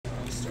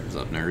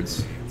What's up,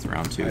 nerds? It's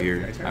round 2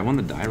 here. I won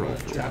the die roll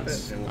for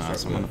once,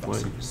 so I'm on the play.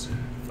 And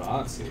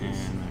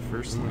my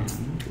first land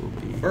will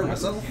be... Burn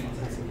myself?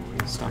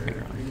 Stomping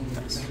Ground.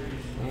 Pass.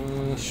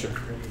 Sure.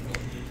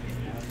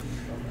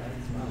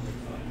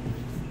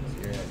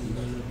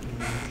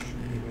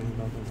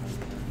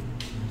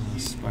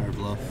 Spire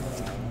Bluff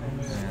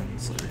and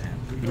Sleight of Hand.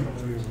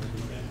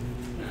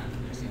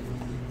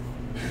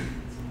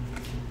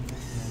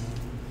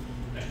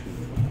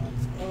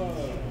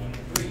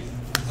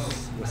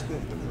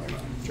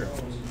 Sure.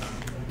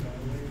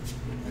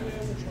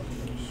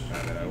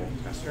 And then I will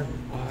pass turn.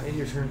 In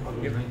your turn, I'll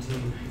go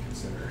 19.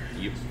 Consider.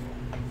 Yep.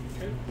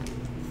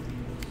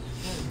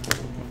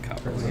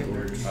 Copper.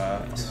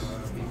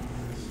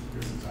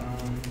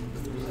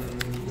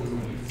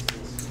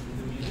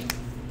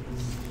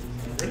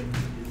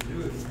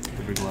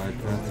 Glide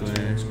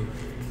Pathway.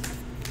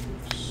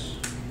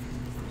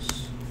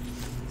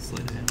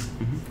 Sleight of Hand.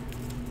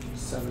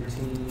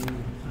 17.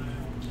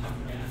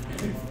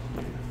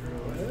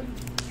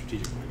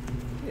 Strategic point.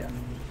 Yeah.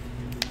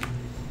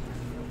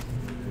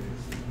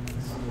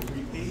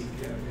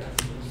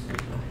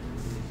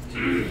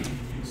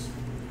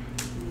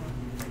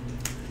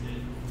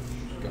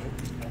 Go ahead.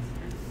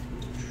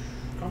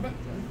 Combat.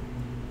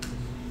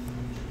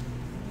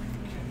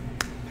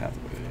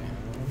 Pathway.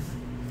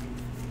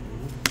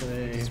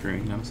 Play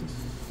Screaming Nemesis.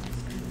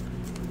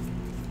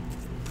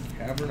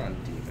 Cavern on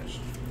Demon.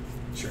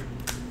 Sure.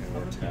 And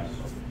we're tap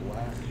of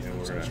black. And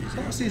we're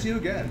gonna seize you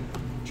again.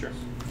 Sure.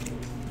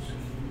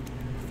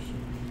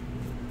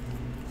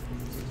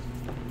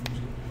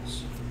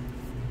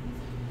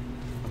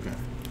 Okay.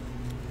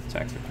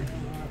 Attack victory.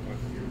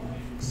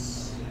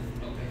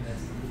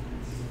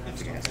 I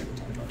think I have to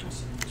talk about this.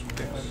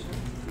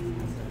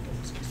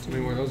 How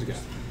many more of those you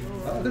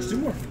got? There's 2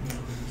 more.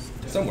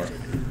 Somewhere.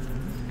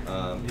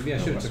 Maybe I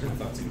should have took my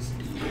thoughts easy.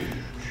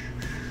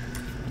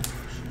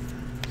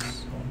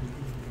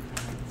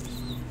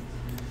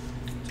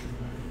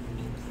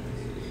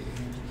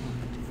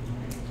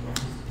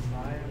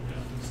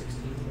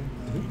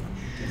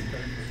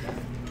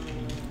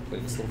 Play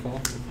this little fella?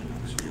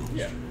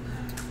 Yeah.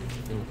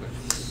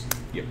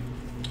 Yep.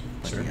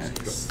 Sure.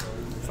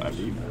 5D.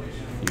 You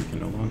can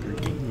no longer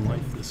gain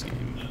life this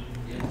game.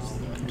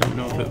 Don't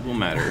know if it will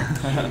matter.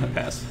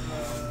 Pass.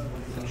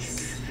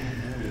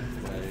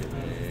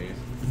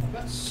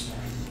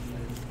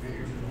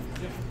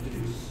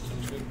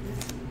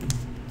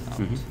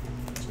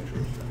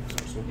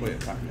 So we'll play a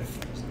pocket.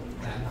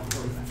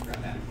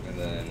 And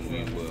then we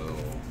will.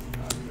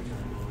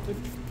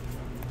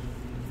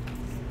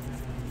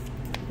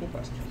 We'll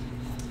pass it.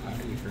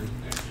 Your turn.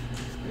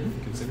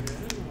 Consider.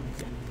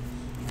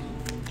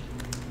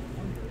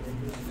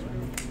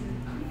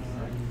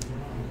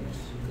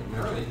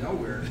 Really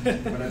nowhere,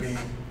 but I mean,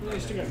 You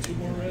still got 2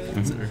 more reds.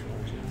 Consider.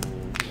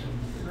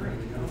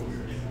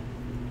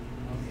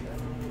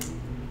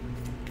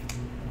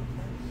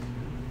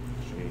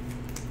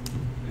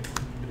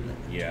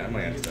 Yeah, I'm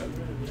gonna answer that.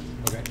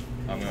 Okay.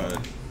 I'm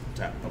gonna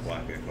tap a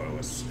black and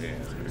colorless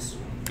and just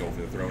go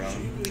for the throwdown.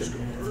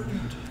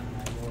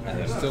 And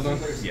then still done?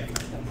 Yeah.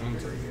 I'm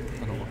sorry.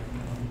 I don't know.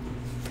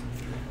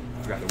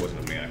 I forgot there wasn't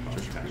a mana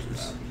cost attached to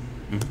that.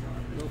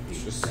 Nope,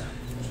 it's just a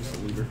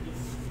lever.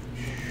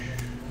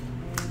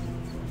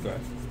 Go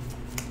ahead.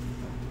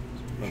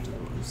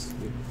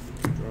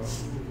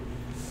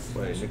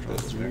 Play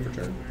Nicholas for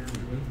turn.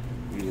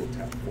 We will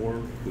tap 4,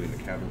 including the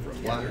cavern for a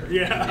black.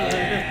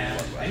 Yeah.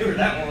 I knew where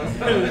that one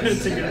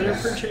was. Together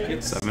for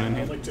chance. 7 in I'd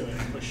hand. like to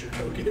push your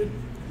token.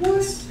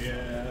 What?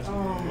 Yeah.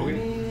 Oh,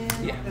 man.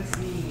 Yeah. That's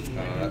me.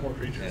 More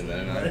creatures. And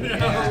then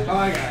Yeah. Oh,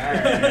 I got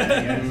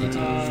it.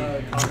 All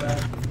right. Combat.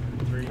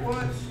 3.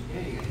 What?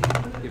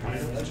 I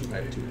have 2.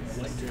 I'd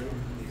like to.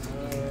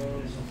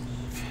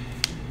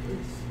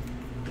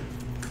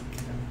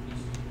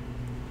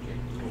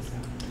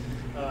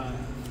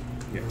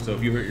 Yeah. So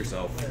if you hurt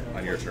yourself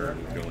on your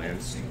turn, no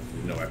lands,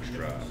 no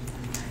extra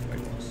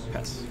life loss.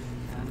 Pass.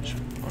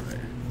 Alright.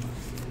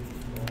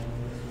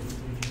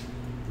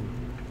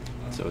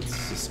 So it's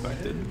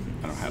suspected.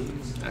 I don't have the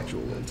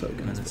actual tokens.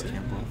 Minutes But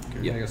can't block.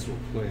 Yeah, I guess we'll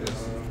play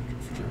this.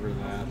 Get rid of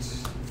that.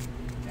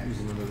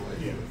 Using the middle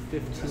Yeah.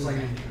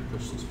 15.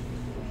 Push this one.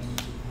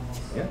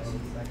 Yeah.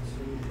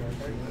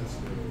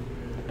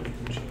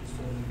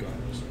 Go ahead.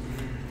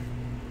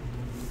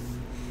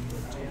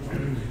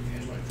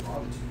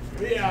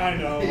 Yeah, I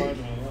know.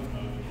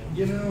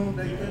 You know,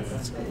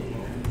 that's cool.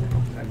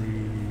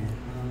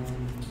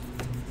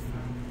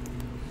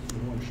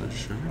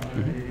 Sure.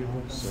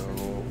 So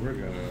we're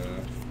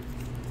gonna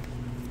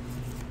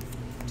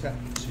tap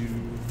 2.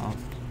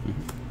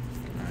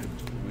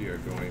 We are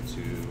going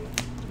to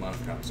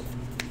Monstrous Council.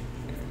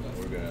 And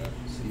we're gonna.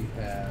 So you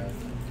have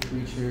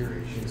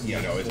creature.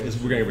 Yeah, no, we're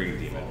gonna bring a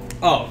demon.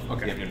 Oh,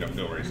 okay. Yeah,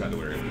 no worries, not to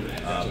worry.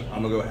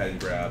 I'm gonna go ahead and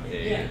grab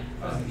a.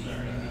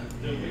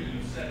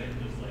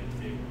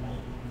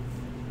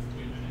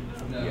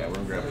 Yeah, we're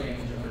gonna grab a.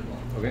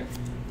 Okay.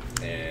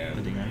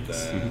 And then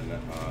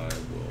I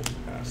will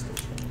pass this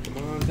one.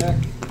 Come on, deck.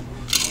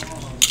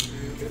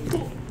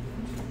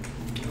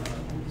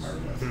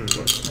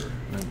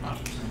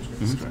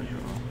 Discard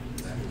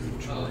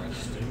draw.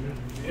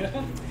 Yeah.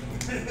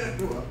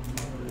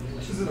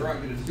 This is the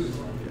right way to do it.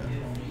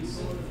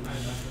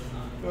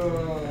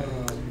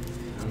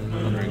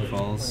 Thundering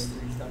Falls.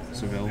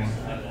 Surveil one.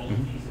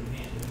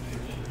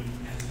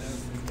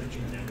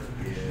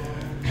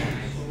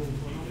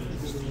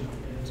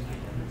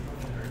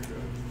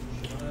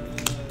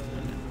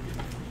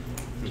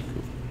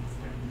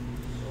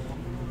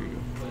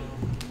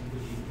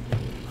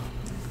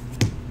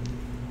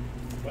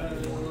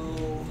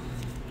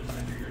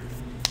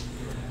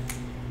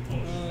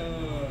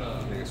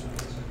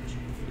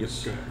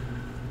 Yes.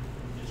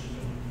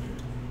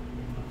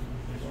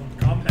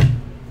 Compact.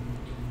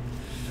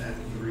 That's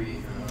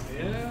 3.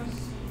 Yeah.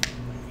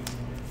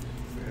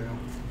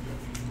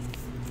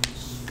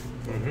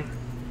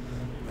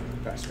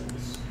 Fast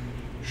ones.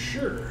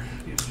 Sure.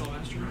 You install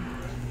Master?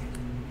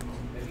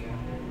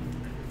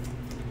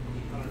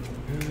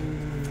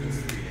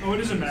 Oh, it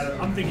doesn't matter.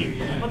 I'm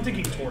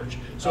thinking Torch.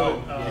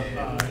 So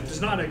it does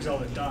not exile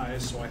that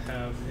dies, so I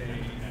have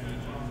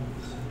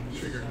a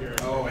trigger here.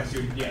 Oh, I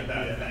see. Yeah,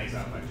 that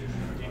exile my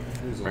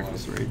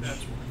Reckless Rage.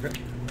 That's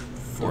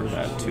 4 to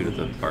that, 2 to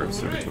the Barbed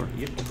Servitor.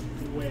 Yep.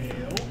 well.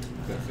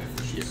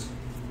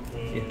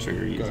 Yeah.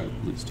 Trigger, you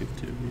lose 2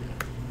 2.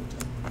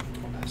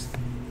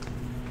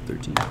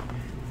 13.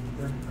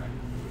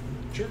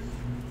 Sure.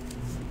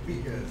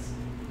 Because.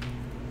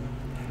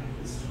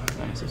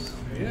 Bonuses.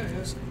 Yeah.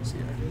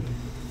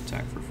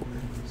 Attack for 4.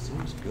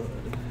 Seems good.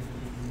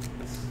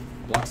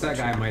 Blocks that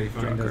guy mighty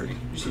Draw fine. card.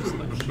 She's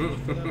like,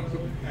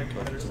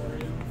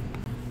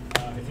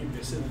 I think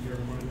this is your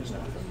one is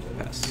not.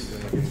 pass. It's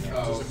a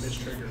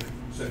mistrigger.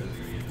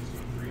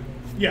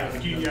 Yeah,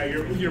 like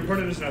your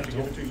opponent doesn't have to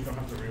give it to you. You don't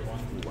have to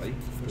rewind. Light.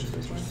 Which is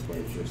this one?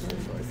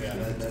 Yeah,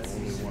 that's the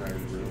only one I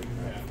really.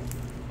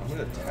 I'm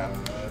gonna tap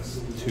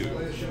 2,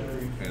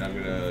 and I'm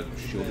gonna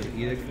shield an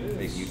edict.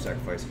 Make you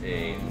sacrifice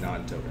a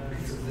non-token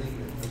creature.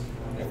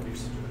 That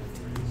works.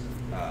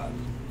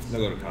 Now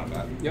go to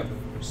combat. Yep.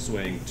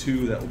 Swing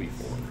 2. That will be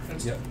 4.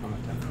 That's Yep. I'm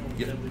at 10.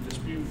 Yep. Deadly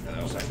Dispute. And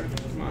that'll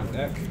sacrifice. Come on,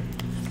 deck.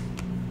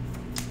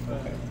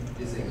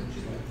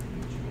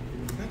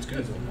 That's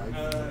good.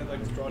 I'd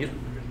like to draw Yep.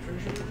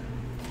 treasure.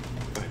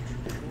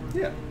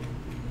 Yeah.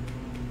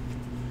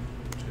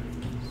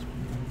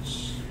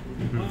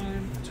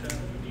 Mine, attack.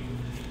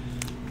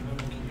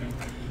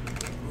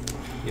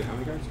 Yeah. How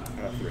many cards?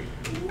 3.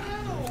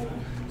 Wow!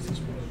 Is this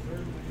one of the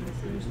very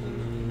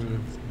minor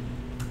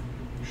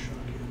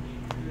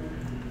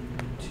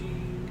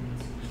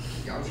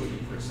I was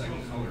looking for a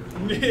second color.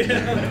 things?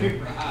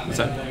 Yeah. What's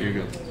that? Here you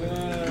go. Okay,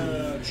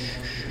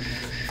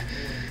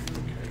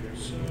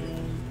 so.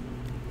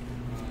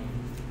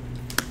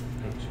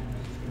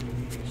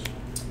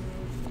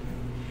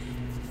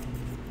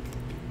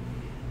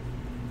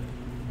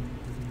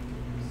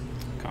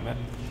 Combat?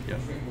 Yeah.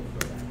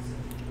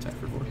 Attack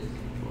for 4.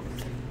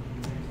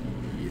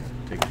 Yeah,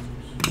 take it.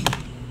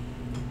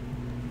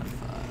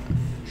 5.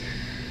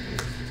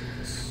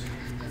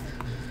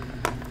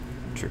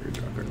 Trigger,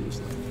 draw card, lose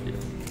life. Yeah.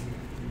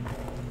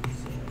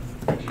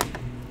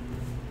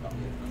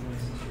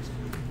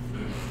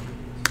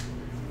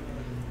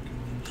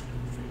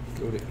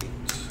 Go to 8.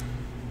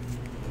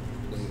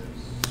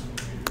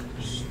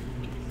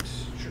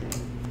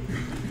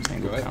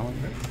 Tango Talon.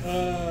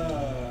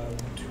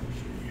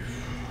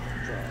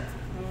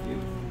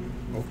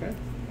 Okay.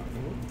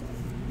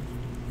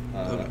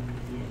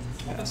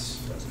 Pass.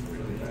 Doesn't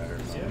really matter.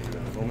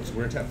 So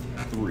we're gonna tap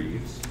 3,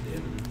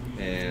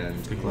 and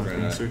Good we're luck,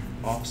 gonna sir.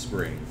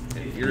 Offspring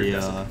and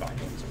Iridescent Vine.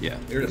 Yeah.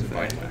 Iridescent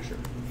Vine Lasher.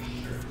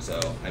 So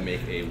I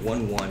make a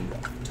 1/1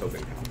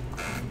 token count.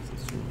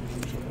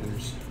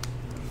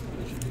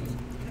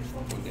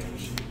 One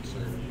damage.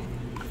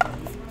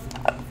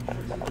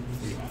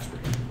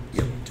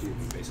 Yep, 2 of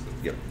them basically.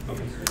 Yep.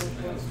 Okay.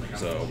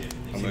 So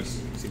I'm gonna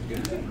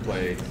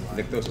play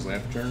Nykthos'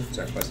 Lamp turn,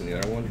 sacrificing the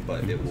other one,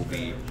 but it will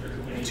be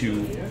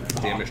 2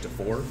 damage to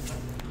 4.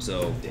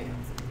 So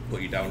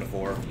put you down to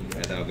 4,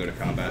 and then I'll go to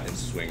combat and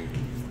swing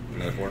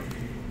another 4.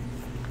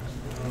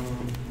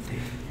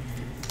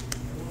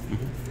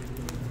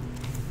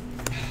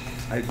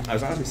 I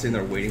was honestly sitting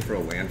there waiting for a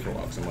land for a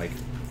while, because I'm like,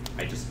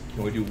 I just can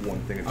only do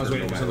one thing. I was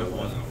waiting for no matter something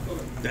what.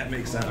 one. That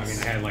makes sense. I mean,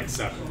 I had like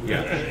 7.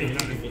 Yeah. You know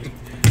what I mean?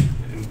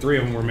 And 3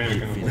 of them were mana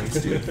Phoenix,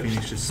 counterparts. dude.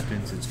 Phoenix just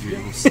spins its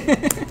wheels.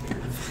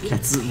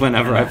 That's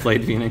whenever I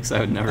played Phoenix, I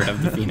would never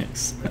have the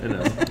Phoenix. I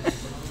know.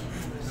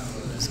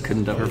 Just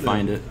couldn't ever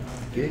find it.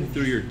 Getting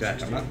through your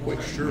deck, I'm not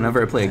quite sure.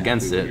 Whenever I play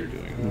against exactly it, what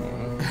you're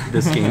doing.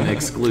 this game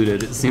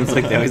excluded. It seems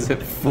like they always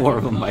hit 4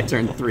 of them by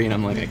turn 3, and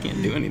I'm like, I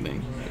can't do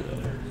anything.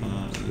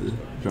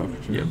 Draw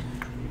for turn. Yep.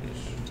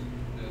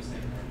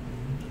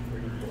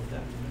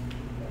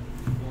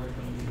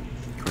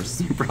 Of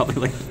course, you're probably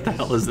like, what the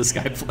hell is this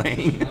guy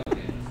playing?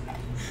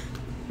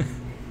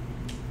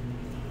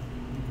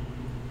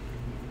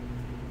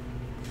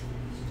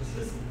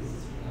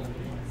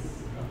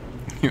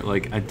 You're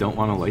like, I don't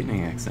want to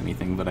Lightning Axe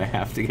anything, but I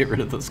have to get rid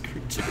of those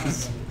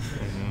creatures.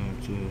 I know,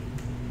 too.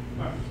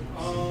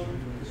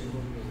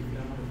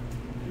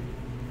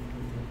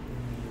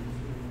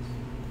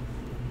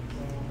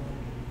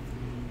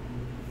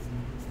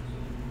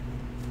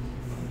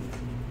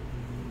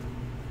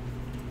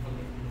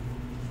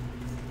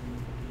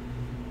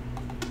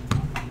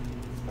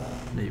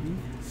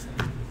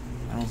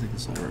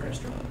 Sorry,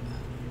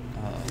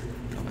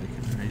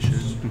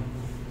 Generation.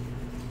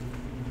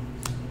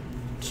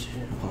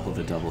 Oh,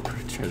 the double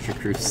treasure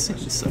cruise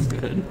seems so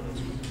good.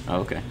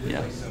 Oh, okay,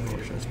 yeah.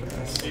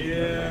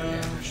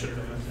 Yeah, I should have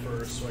done that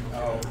first. So I can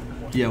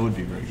Yeah, it would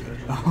be very good.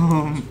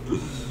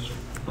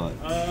 But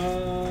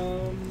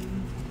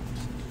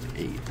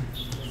 8.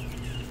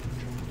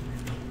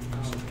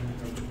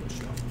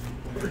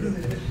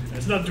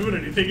 It's not doing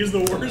anything. Is the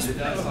worst. 2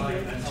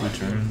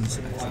 turns,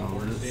 exile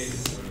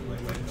this.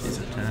 He's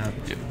a tap.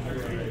 Yep.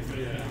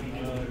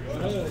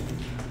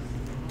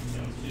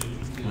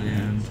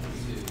 Land.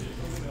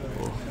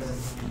 Oh,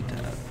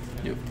 untap.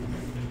 Yep.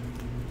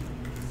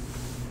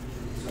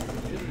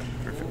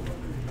 Perfect.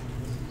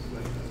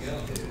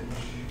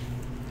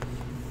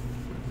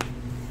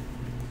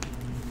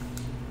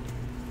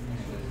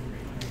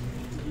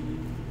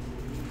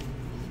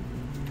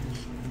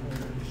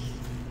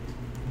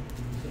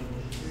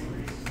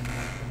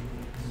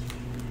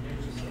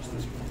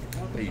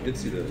 Hey, you did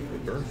see the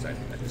burn side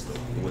of that, just the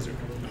wizard.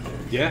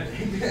 Yeah.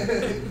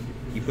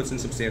 He puts in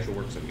substantial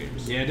work some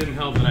games. Yeah, it didn't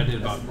help that I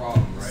did about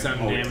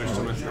 7 damage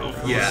to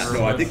myself. Yeah,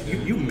 no, I think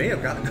you may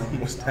have gotten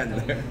almost 10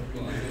 there.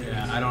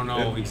 Yeah, I don't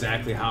know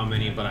exactly how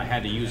many, but I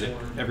had to use it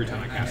every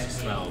time I cast a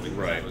spell because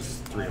Right. it was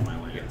 3 of my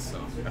lands.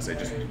 So I say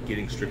just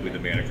getting strictly the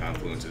mana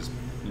confluence is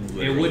it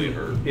literally wouldn't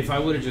hurt. if I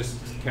would have just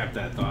kept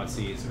that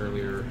Thoughtseize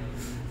earlier.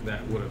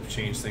 That would have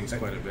changed things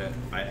quite a bit.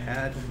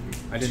 I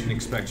didn't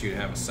expect you to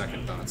have a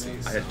second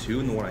Thoughtseize. had 2,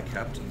 and the one I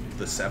kept,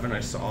 the 7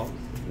 I saw,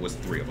 was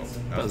 3 of them.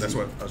 That's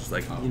what I was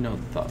like. You know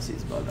the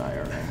Thoughtseize bug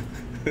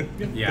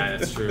IRL. Yeah,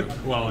 that's true.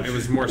 Well, it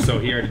was more so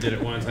he already did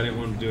it once. I didn't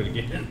want him to do it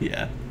again.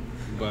 Yeah.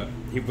 But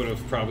he would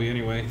have probably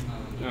anyway.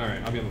 All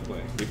right, I'll be on the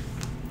play.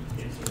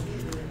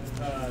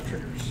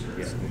 Triggers.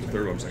 Yeah, the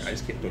third one was like, I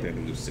just don't think I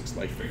can lose 6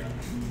 life for that.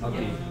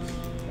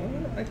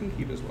 I can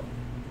keep it as well.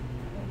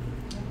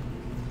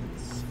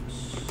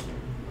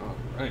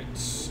 All right.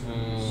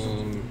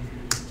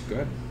 Go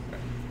ahead.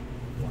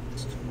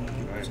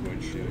 I'm going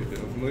to do a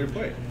familiar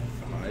play.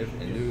 A hive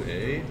into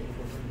a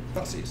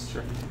Thoughtseize.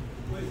 Sure.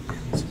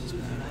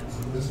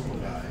 This will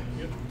die.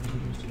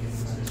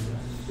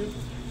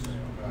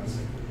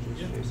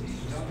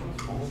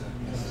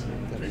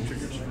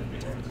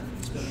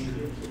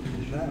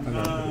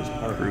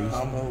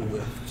 Combo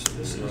with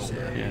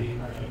Yeah.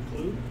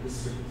 Clue.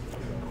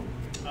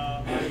 I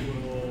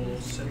will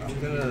send I'm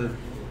gonna.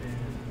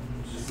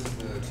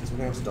 Since we're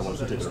gonna have to double,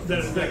 take it. that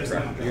is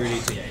You're an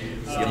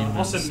 18.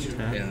 I'll send you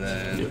tap. And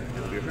then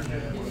it'll be over.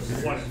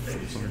 one at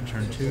face.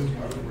 Turn 2.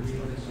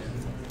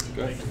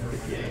 Good.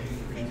 Yeah.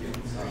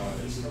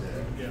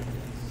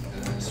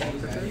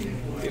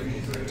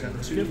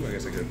 2. I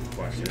guess I could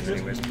flash this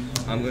anyways.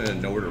 I'm going to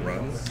know where to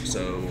run,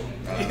 so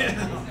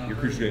your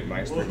creature's going to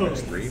get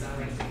 -3/-3,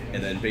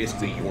 and then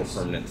basically your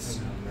permanents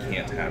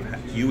can't have,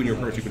 you and your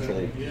permanents you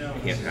control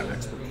can't have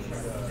expert.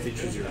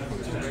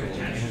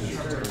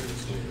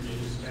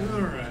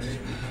 All right.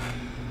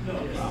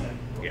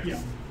 Yeah.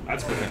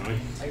 That's pretty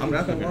annoying. I'm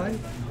not going to lie,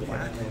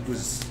 Black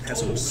has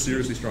some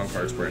seriously strong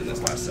card spread in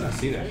this last set.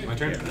 See that? My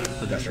turn.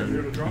 That's right.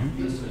 You're to draw.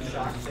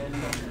 Shock.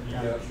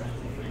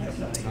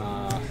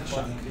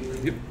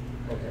 Yep.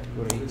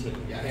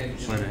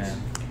 Plan ahead.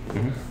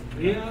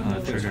 Yeah.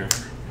 Trigger.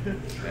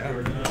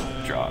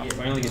 Draw.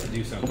 I only get to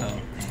do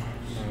something.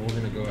 We're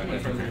gonna go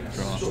ahead.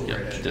 Draw.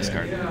 Yep.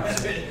 Discard.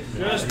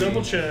 Just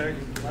double check.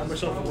 Allow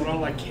myself what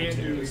all I can't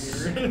do here.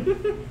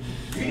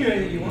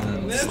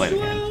 Sleight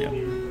of hand. Yep.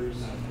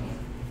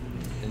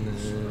 And then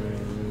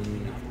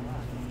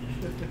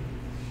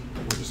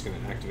we're just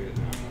gonna activate it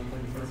now.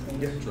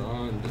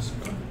 Draw and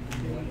discard.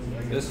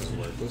 This is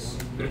worthless.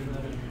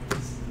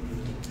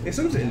 Yeah,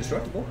 sometimes it's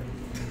indestructible.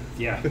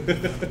 Yeah.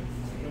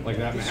 Like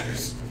that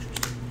matters.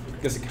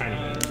 Guess it kind of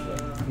matters,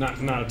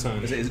 but not a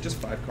ton. Is it just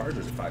 5 cards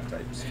or is it 5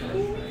 types?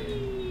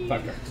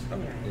 5 cards.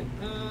 Okay.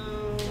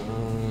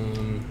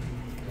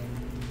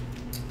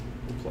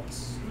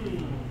 Plus. And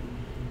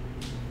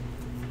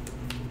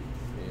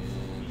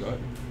go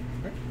ahead.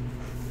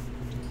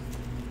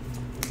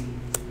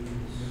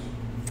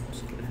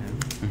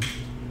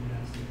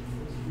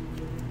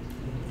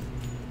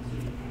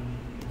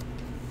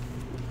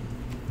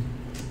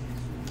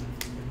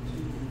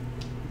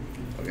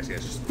 I guess yeah,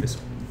 it's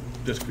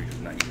just creatures,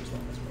 not you as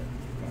well. That's right.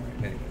 All right.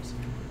 Anyways,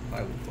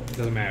 I will play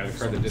Doesn't matter. The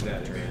card that did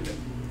that banned it.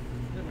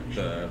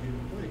 the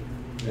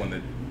one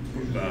that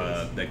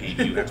gave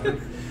you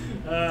hexproof.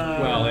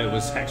 Well, it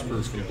was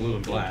hexproof in blue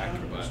and black,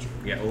 but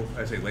Yeah, well,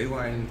 I say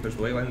leyline. There's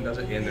the leyline that does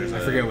it, and there's I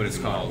forget what it's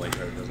the called. Like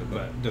that does it,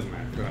 but it doesn't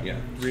matter. Go ahead. yeah,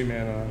 3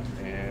 mana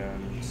and.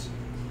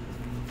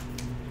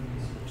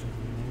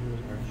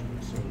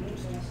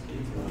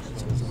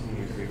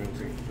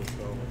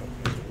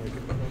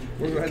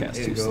 We'll go ahead Cast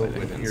and 2 go Sleight of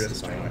with Hand. here as a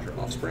spine after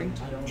offspring.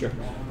 Sure.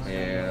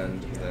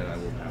 And then I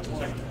will pass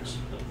it.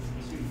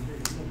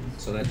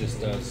 So that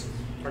just does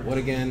what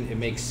again? It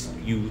makes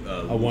You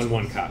a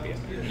 1/1 copy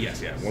of it.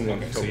 Yes, yeah, 1/1.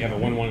 Okay, so you have a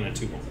 1/1 and a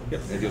 2/1.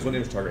 Yep, and it deals 1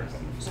 damage to target.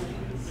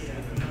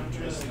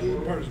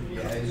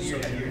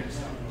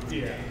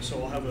 Yeah,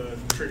 so I'll have a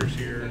triggers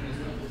here.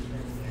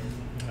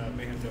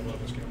 May have to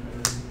have this game.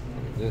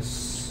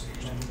 this.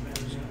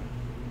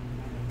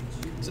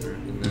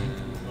 And then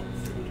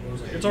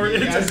It's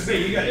already.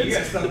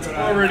 It's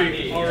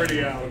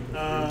already out.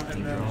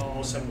 And then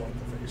I'll send one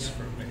the face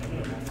from me.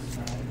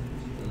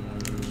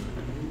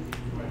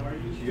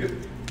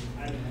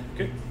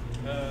 Okay.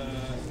 I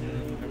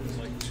would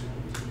like to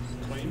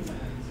claim the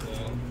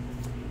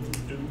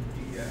doom.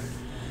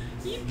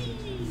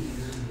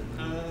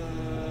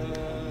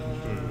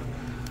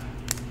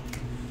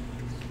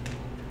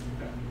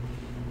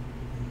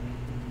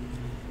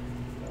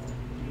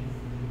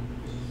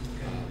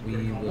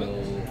 we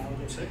will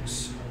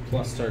 6.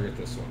 plus target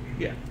this one.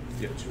 Yeah.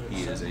 Yep.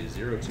 He is a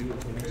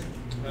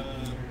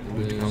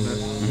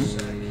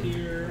 0/2.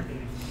 Here.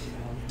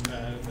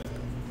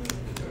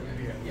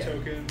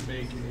 Token,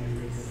 make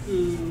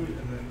food,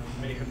 and then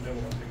mayhem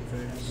double upping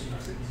phase.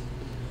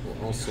 We'll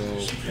also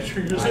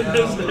Triggers in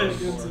his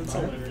neck. It's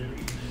hilarious.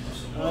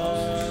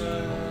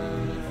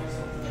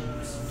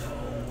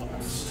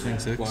 Swing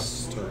 6.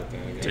 plus target that,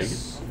 I Take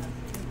guess.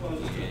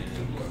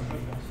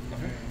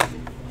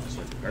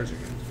 Cards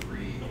again.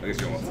 I guess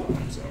you don't want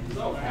one, so.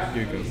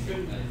 Here it goes.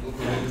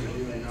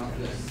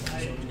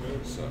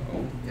 So.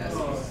 And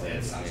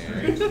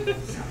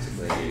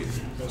they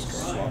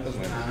swap as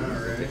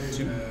land. Take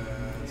 2.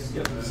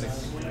 Yep,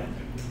 6.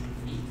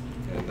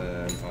 And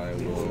then I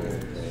will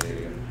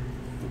pay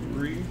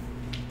 3.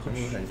 I'm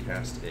going and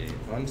cast a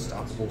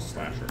Unstoppable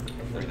Slasher.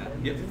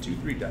 Yep,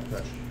 2/3 death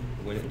touch.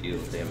 When it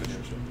deals damage.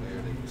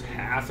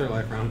 Half their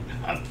life round.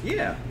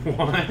 Yeah.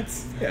 What?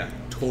 Yeah,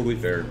 totally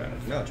fair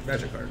advantage. No, it's a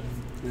magic card.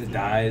 It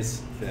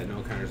dies. If it had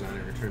no counters on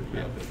it, returns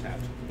back to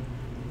tapped.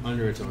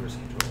 Under its owner's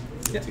control.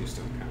 Yeah. 2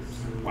 stone counters.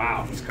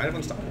 Wow. He's kind of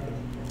unstoppable.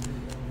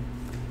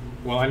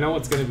 Well, I know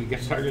what's going to be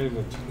get targeted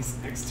with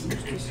Jace next turn.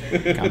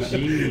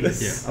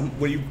 Jeez. Yeah.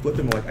 When you flip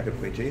him, like, I could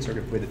play Jace or I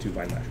could play the 2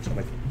 Vine Lashers. I'm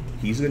like,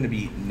 he's going to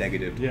be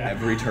negative Yeah.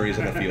 every turn he's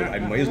on the field. I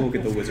might as well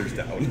get the Wizards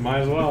down.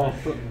 Might as well.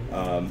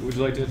 Would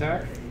you like to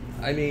attack?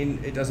 I mean,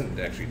 it doesn't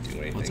actually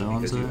do anything What's that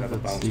one because you say? have a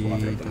Let's bounce see.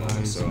 blocker at the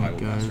moment, so I will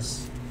Guys.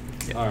 master.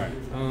 Alright.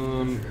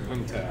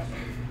 Untap.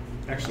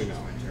 Actually, no.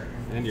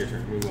 End your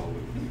turn. We will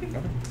lose.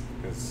 Okay.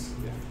 Because,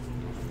 yeah.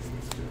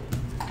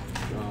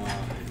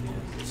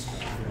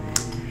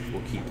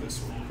 We'll keep this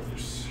one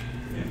first.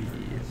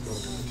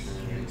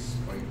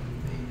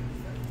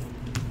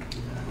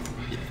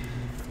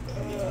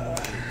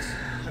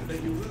 I bet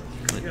you will.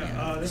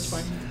 Yeah, that's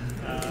fine.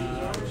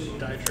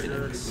 Die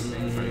trigger.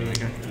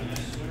 Okay.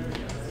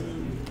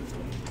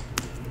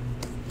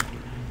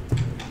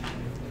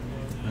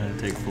 And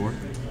take 4.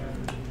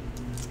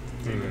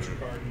 Extra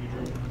card, you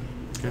draw.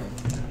 Okay.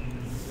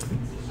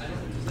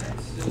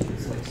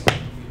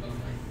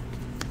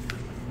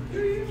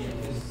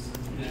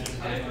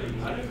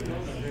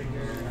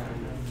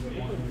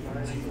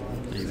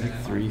 You make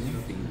 3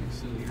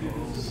 things.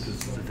 This is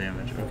the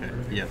damage. Okay.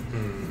 Yep.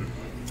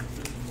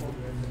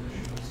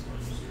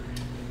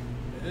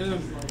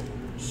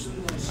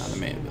 Not a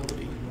main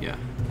ability. Yeah.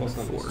 Plus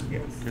 4. Yeah.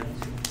 Okay.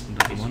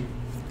 Double 1.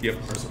 Yep.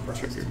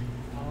 Trigger.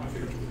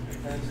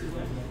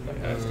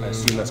 I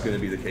assume that's going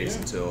to be the case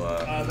until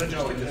Then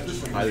just like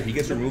this. either he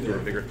gets removed or a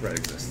bigger threat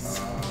exists.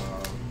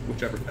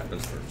 Whichever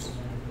happens first.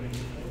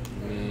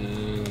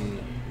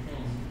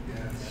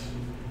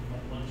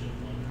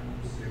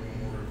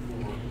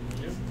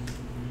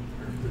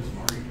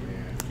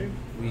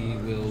 We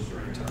will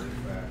burn target.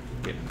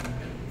 Yeah.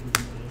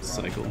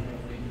 Cycle.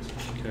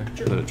 Okay.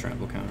 Put a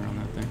trample counter on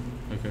that thing.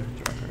 Okay.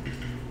 Draw a card.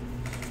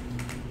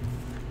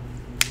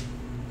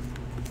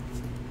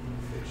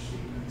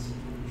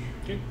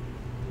 Okay.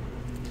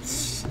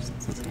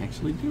 Doesn't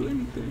actually do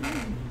anything.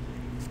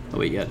 Oh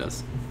wait, yeah, it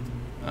does.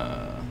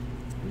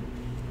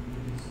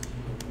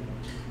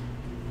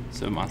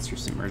 So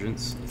Monstrous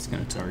Emergence. It's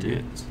going to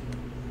target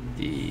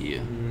the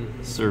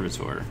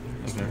Servitor.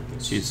 Okay.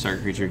 Choose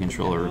target creature you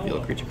control or reveal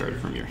a creature card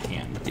from your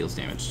hand that deals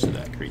damage to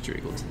that creature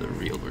equal to the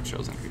revealed or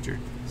chosen creature.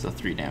 So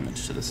 3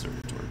 damage to the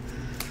Servitor.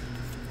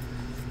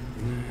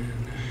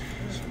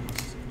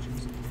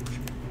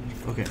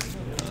 Okay.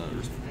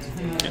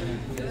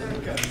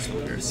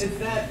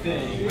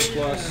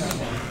 Plus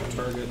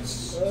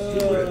targets.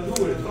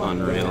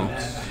 Unreal.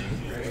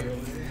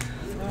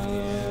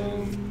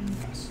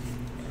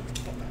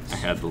 I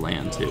had the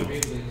land too.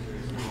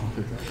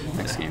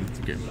 Next game.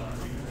 Okay.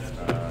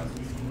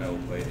 I will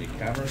play a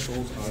Cavern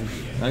Souls on you.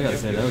 I gotta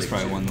say, that was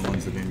probably one of the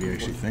ones that made me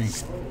actually think.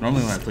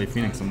 Normally when I play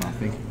Phoenix, I'm not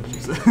thinking.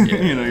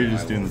 You know, you're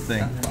just doing the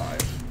thing.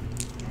 5.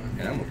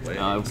 And I'm going to play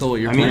So what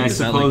you're I mean, playing I is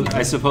that, suppose like,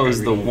 I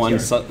suppose the one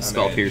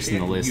spell pierce in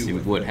the list you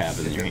would have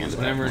in your hand at that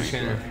Whenever point.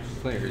 enchanter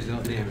players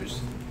dealt damage,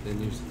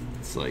 then use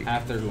It's like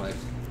half their life.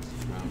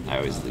 I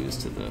always lose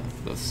to the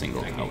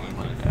single element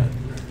like that.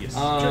 Yes.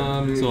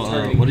 So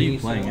what are you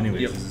playing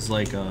anyways? Is this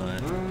like,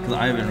 because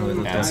I haven't really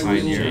looked at Absolute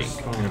it in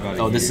jank. about a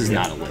Oh, this year. is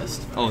not a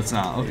list. Oh, it's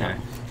not? Okay.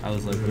 I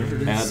was like,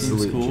 seems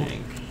Absolute cool.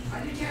 jank.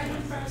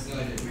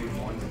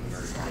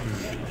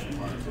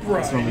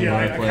 Right. Something Yeah,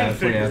 that I play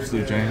figured.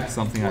 Absolute Giant,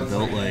 something I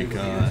built like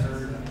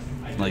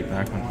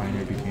back when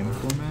Pioneer became a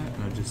format,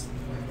 and I just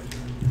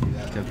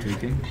kept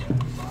tweaking.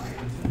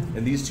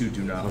 And these two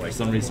do not For like.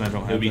 some reason, I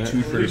don't It would have be that.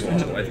 2 triggers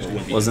lost to life. It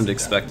wouldn't be Wasn't instant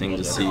expecting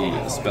to see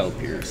a spell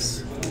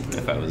pierce.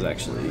 If I was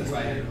actually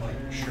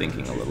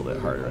thinking a little bit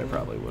harder, I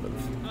probably would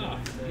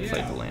have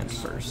played the land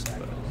first.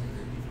 But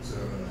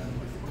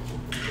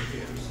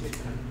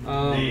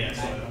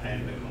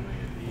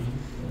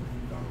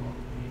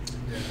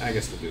I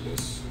guess we'll do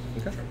this.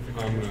 Okay.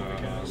 I'm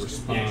gonna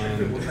respond.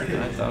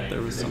 I thought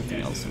there was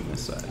something else on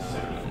this side.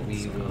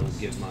 We will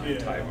give my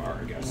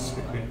Tyvar, I guess.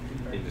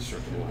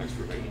 Indestructible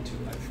hexproof. I need 2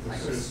 life.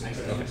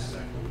 Okay.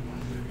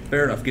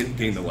 Fair enough.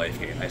 Getting the life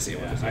gain. I see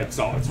what it is. I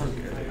saw it.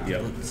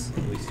 Yep.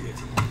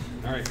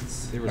 All right.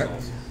 The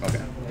results.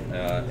 Okay.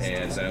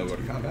 And then I'll go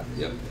to combat.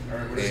 Yep.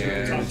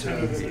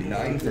 And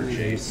 9 for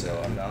Chase,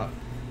 so I'm not.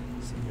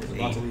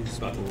 About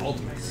to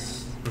ultimate.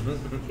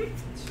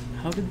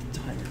 How did the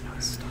timer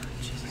not start?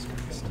 Jesus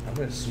Christ. I'm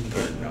gonna assume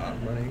they're not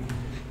running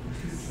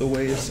the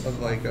ways of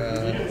like. What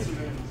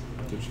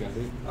you gotta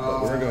do?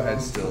 But we're gonna go ahead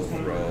and still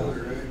throw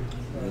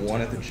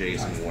 1 at the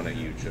Jace and 1 at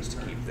you just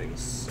to keep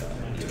things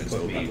even. So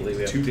it'll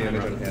be 2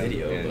 damage on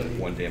him and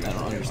 1 damage I don't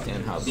on him.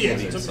 understand how the Yeah,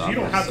 bleeding so you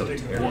don't have to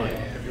take one.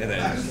 And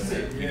then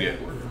you get.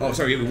 Oh,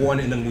 sorry, you get 1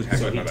 and then lose half.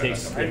 So My he bad,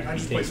 takes, my bad. I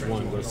just he takes played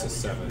 1, goes to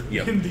 7.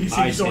 Yep. In DC,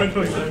 I so I take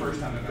know it's one. the first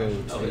time. Go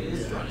to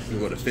You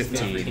go to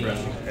 15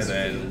 and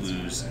then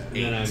lose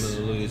 8. then I'm gonna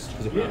lose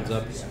because it rounds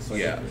up. So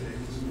Yeah.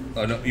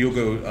 Oh no, you'll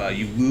go.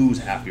 You lose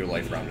half your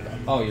life rounded up.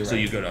 Oh, you're So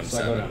right. you go down to so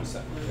 7. I go down to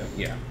 7. Yep.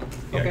 Yeah.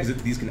 Okay.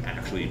 Because these can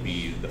actually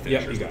be the Yep,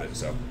 finishers. you got with it.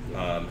 So,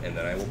 and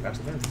then I will pass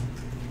the turn.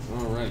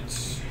 All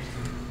right.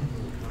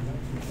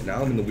 And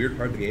now I'm in the weird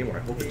part of the game where I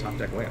hope the top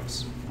deck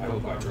lamps. I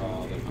hope I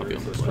draw the be very on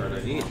the first play. card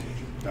I need.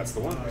 That's the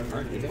one. All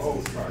right.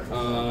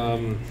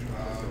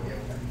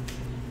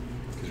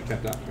 Because you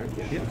kept up, right?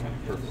 Yeah. Okay,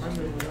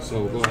 perfect.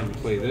 So we'll go ahead and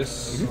play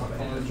this.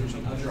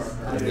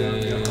 And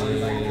then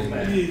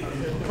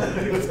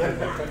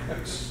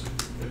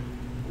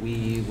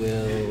we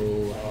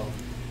will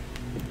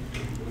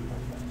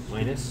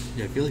minus.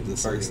 Yeah, I feel like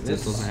this list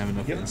just doesn't have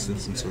enough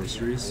instants and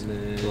sorceries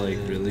And to like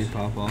then- really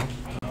pop off.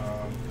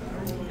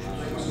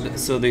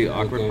 So the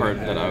awkward part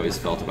that I always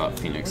felt about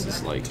Phoenix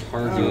is like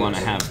you want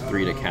to have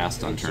 3 to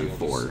cast on turn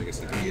 4,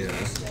 Yeah.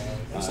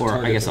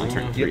 or I guess on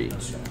turn 3.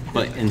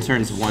 But in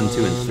turns 1,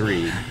 2, and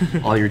 3,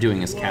 all you're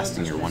doing is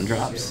casting your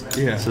 1-drops.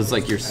 Yeah. So it's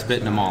like you're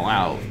spitting them all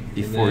out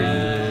before you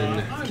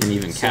can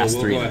even cast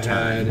so 3 we'll in go a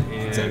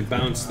ahead turn. and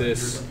bounce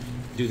this,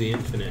 do the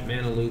infinite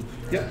mana loop.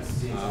 Yep.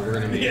 We're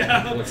going to make,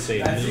 let's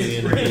say, 1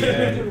 million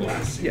and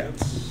blast. Yeah.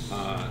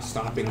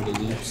 Stopping the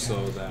loop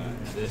so that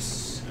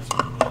this,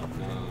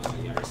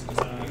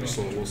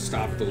 so we'll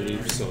stop the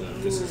loop so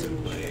that this is in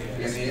play.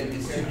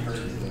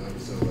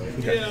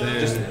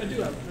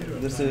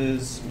 This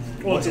is.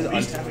 Well, What's his it's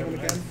untapping one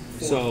again?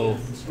 So,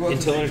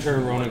 until an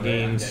turn, Rona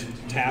gains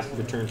tap,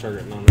 return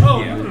target non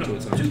Oh, to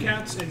its own. 2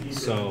 cats and you.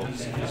 So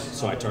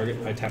I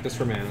tap this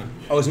for mana.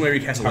 Oh, it's when you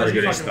cast a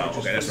legendary spell.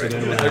 Okay, that's right.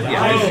 then Yeah, we'll-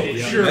 yeah, Oh,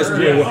 yeah. sure. That's Yeah.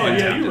 really what Oh, yeah,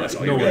 untapped you're is.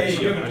 right. Oh, No you're worries.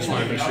 right. I just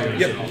want to make sure.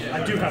 Yep.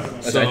 I do have it.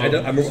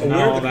 I'm aware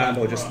now of the all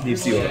combo, just need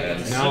to see what it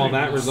ends. Now all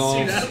that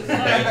resolves.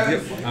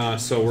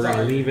 So we're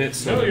gonna leave it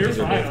so No, that you're these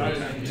are fine. both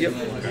untapped. Yep.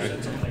 Okay.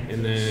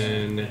 And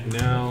then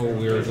now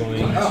we're going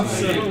to.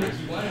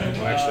 Well,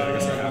 actually, I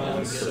guess I have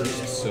one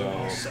first. So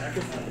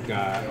I've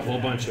got a whole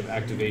bunch of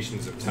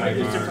activations of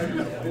Tyvar.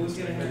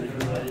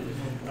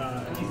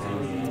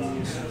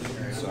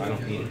 So I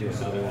don't need to do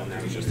another one.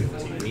 That was just the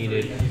one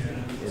needed.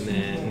 And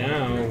then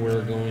now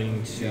we're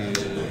going to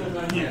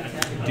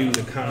do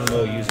the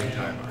combo using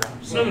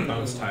Tyvar. So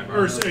bounce Tyvar.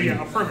 Or, so,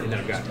 yeah, a permanent. And then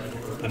I've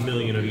got a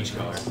million of each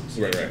color.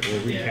 Right, right.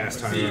 We'll recast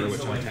Tyvar,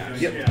 which untaps.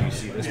 Yep. Do you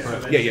see this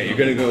part? Yeah, yeah, you're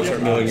gonna go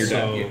start milling your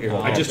deck. So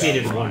Your I just deck.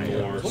 needed one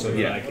more so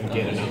that I can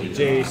get another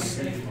Jace,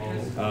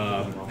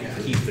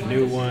 keep the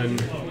new one,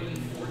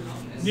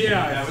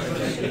 Yeah,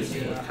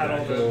 I had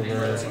all the over,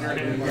 cards in your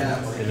hand. and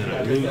then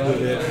I loot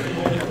with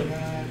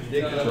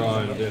it, draw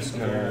and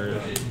discard,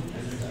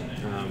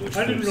 which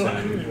I didn't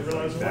flips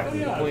realize, them back oh into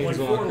yeah, like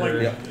 4,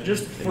 Planeswalker. like,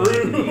 just And then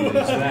I can through use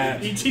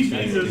that. ETBs I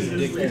can is do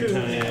dig through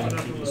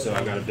time. So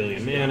I've got a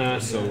billion mana,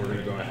 so we're going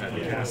to go ahead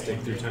and cast Dig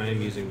Through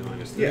Time using the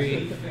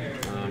 -3,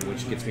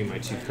 which gets me my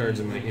 2 cards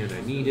in my hand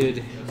I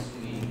needed.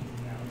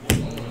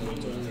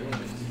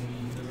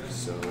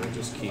 So we'll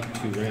just keep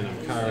 2 random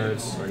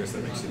cards, so I guess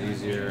that makes it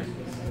easier.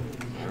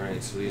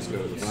 Alright, so these go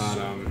to the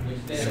bottom,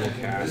 and we'll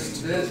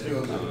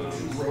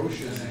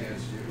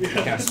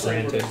cast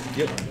Frantic.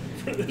 Yep.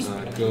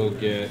 Go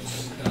get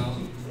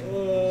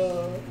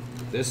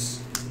this,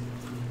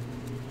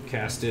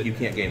 cast it. You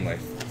can't gain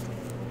life.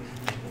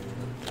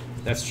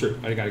 That's true.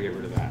 I gotta get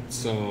rid of that.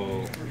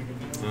 So,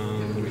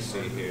 let me see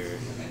here.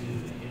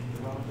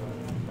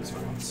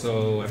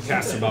 So I've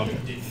cast about,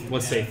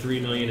 let's say, 3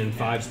 million and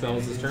 5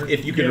 spells this turn.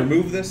 If you can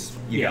remove this,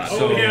 you got it.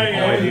 So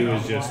yeah, all I do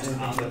is just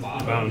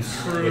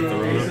bounce with the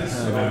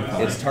Rona.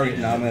 It's target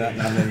non-mana,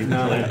 you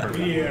Non-land control.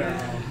 permanent.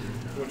 Yeah,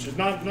 which is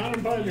not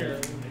in binary.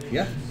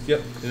 Yeah.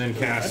 Yep. And then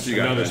cast You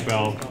got another it.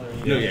 spell.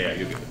 No, yeah,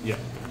 you're good. Yeah.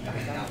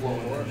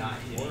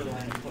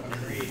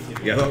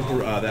 Yeah,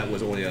 that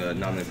was only a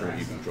non-mana permanent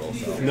you control.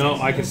 So. No,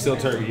 I can still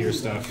target your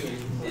stuff.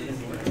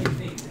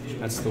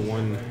 That's the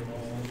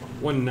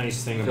one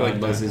nice thing I feel about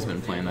like that. Buzzsy's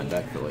been playing that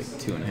deck for like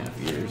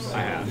 2.5 years.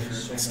 I have.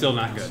 It's still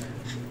not good.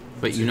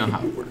 But you know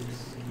how it works.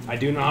 I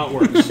do know how it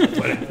works,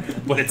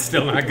 but it's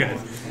still not good.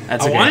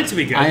 That's I okay. want it to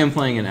be good. I am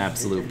playing an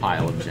absolute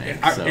pile of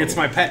jank. So. It's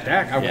my pet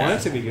deck. I Yeah. want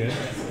it to be good.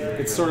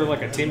 It's sort of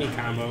like a Timmy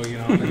combo, you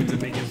know, to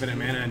make infinite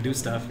mana and do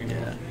stuff. You know?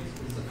 Yeah.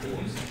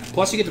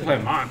 Plus, you get to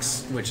play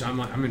Mox, which I'm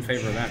in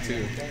favor of that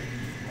too.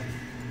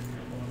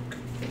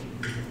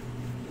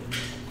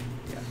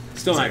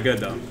 Still not good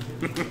though.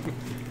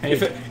 Hey.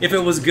 If it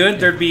was good,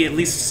 there'd be at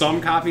least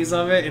some copies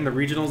of it in the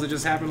regionals that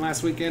just happened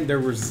last weekend. There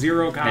were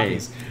 0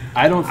 copies. Hey,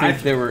 I don't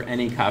think there were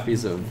any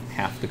copies of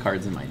half the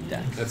cards in my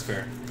deck. That's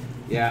fair.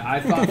 Yeah,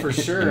 I thought for In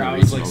sure. the I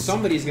was like, regionals.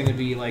 somebody's going to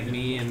be like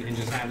me and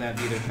just have that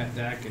be their pet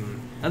deck.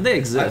 And They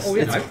exist. Oh,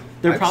 yeah, It's- I've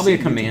they're probably a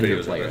seen YouTube commander videos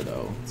of player it.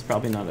 though. It's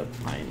probably not a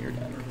pioneer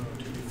deck.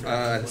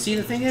 see,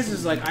 the thing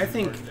is like I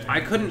think I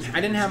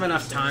didn't have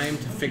enough time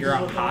to figure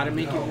out how to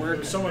make it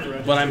work.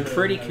 But I'm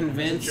pretty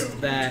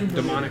convinced that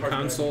Demonic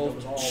Console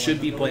should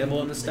be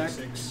playable in this deck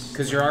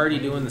because you're already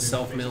doing the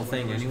self-mill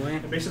thing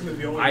anyway.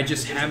 I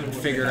just haven't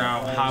figured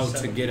out how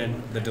to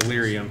get the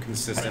Delirium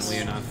consistently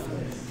enough.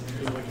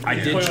 I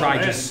did try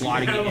just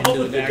slotting it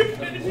into the deck.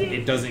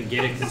 It doesn't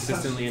get it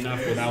consistently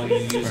enough without you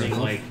using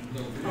like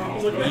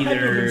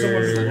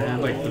either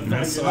like the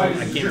vessel. I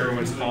can't remember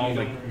what it's called.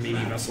 Like maybe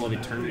Vessel of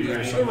Eternity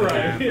or something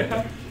like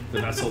that.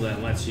 The vessel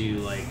that lets you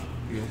like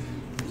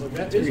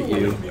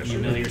you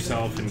mill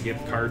yourself and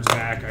get cards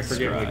back. I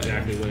forget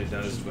exactly what it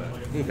does, but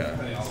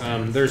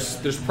Okay.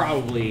 there's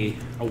probably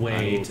a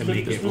way to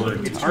make it work.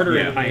 It's harder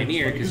in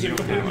Pioneer because you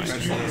don't have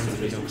specialists and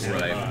you don't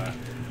have.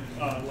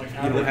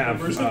 You don't have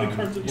what's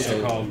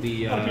it called?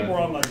 The people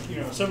are on like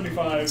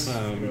 75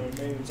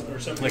 names or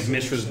 70, like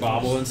Mishra's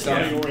Bauble and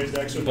stuff.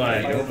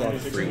 But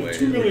Freeway.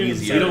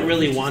 you don't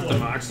really want the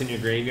Mox in your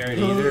graveyard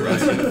either.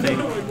 That's the thing.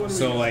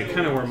 So like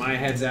kind of where my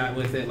head's at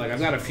with it. Like I've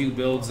got a few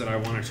builds that I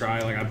want to try.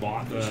 Like I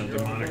bought the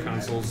Demonic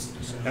Consoles.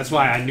 That's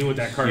why I knew what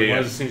that card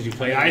was as soon as you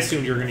played. I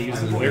assumed you were going to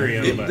use the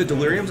Delirium, but The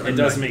Deliriums are it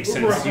does nice. make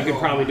sense. You could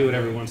probably do it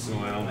every once in a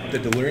while. The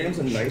Delirium's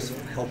a nice,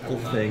 helpful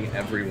thing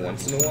every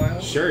once in a while.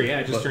 Sure, yeah,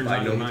 it just But turns I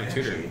out know to my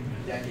tutor.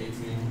 actually-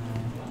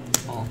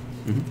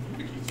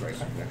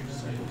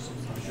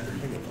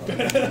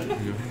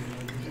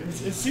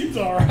 It seems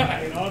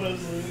alright,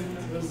 honestly.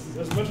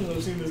 As much as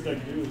I've seen this deck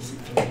do, it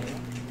seems alright.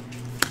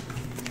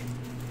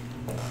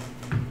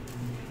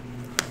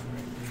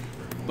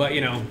 But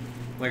you know,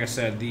 like I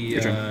said, the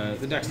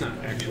deck's not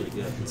actually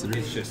good.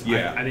 It's just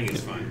I think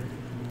it's fun.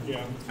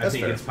 Yeah. I That's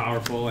think fair. it's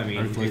powerful. I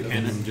mean, you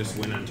can just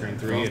win on turn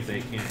 3 if they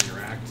can't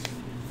interact,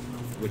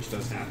 which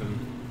does happen.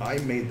 I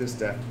made this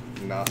deck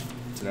not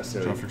to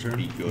necessarily Draw for turn.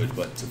 be good,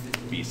 but to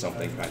be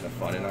something kind of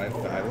fun and I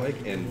like.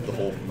 And the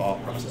whole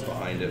thought process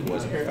behind it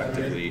was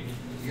effectively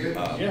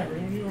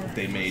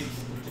they made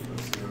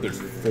there's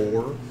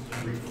 4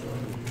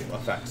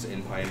 effects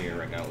in Pioneer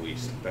right now at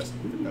least that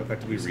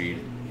effectively read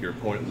your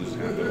opponent loses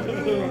half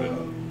their life.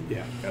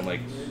 Yeah. And like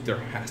there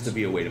has to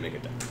be a way to make a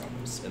deck from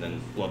this. And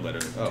then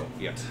Bloodletter, oh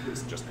yes,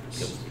 this just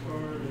kills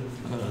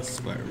me.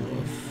 Spiral.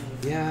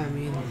 Yeah, I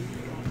mean,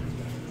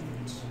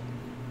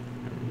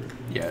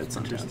 Yeah, it's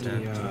untapped.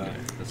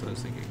 That's what I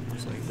was thinking. I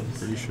was like, I'm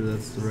pretty sure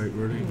that's the right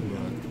wording,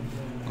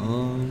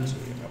 but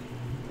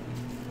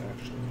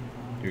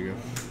here you go.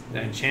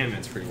 that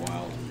enchantment's pretty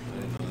wild.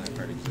 I didn't know that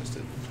card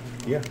existed.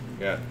 Yeah.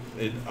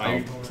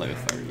 I'll play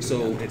with fire.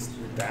 So it's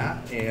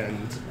that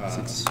and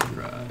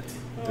Subscribe.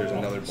 there's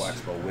another black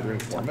spell, Withering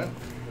Torment,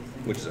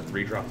 which is a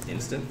 3-drop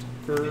instant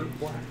for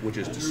black, which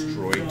is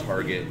destroy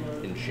target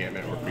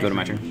enchantment or creature Go to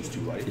my you turn. lose 2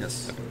 life.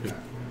 Yes.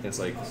 It's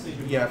like,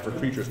 yeah, for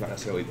creatures, not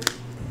necessarily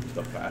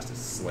the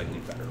fastest, slightly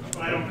better.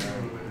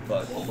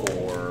 But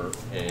for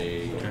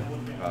a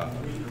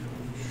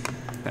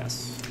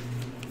Pass.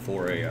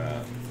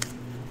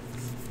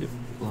 Yep.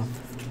 Block.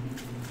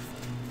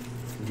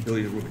 the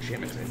ability to remove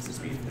enchantment and instant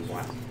speed is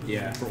wild.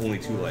 Yeah. For only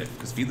 2 life,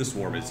 because Feed the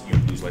Swarm is you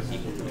lose life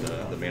equal to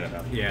the mana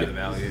value. Yeah, the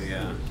value,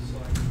 yeah.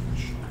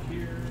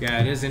 Yeah,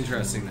 it is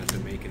interesting that they're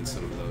making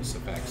some of those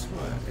effects,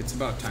 but it's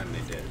about time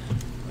they did.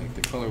 Like,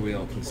 the color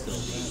wheel can still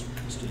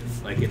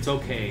be... Like, it's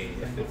okay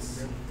if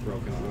it's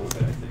broken a little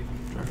bit, I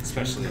think.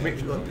 Especially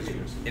after all these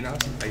years. And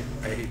honestly,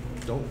 I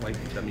don't like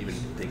them even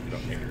thinking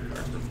of Commander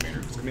cards for Commander,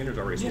 because Commander's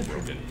already so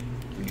broken.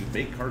 When you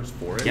make cards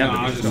for it... Yeah, No,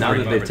 I was but just now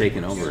talking that they've about-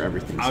 taken over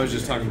everything. I was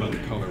just talking about the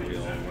color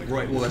wheel. Like,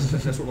 Right, well, that's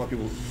what a lot of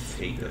people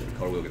hate, that the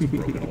color wheel gets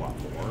broken a lot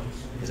more,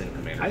 is in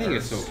Commander I think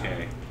cards. it's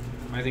okay.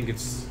 I think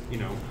it's, you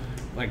know,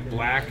 like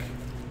black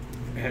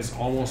has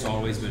almost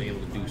always been able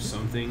to do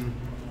something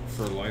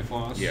for life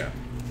loss. Yeah.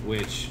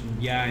 Which,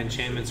 yeah,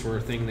 enchantments were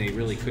a thing they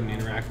really couldn't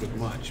interact with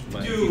much.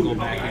 But if you go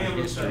back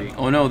into history,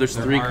 Oh no, there's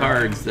there 3 are-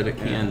 cards that it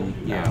can.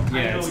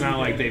 yeah, it's not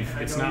like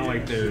it's not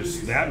like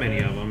there's that many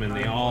of them, and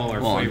they all are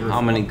Well, and flavorful.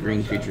 how many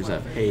green creatures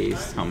have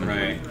haste? How many?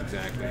 Right,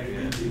 exactly.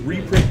 Yeah.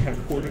 Reprint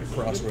Concordant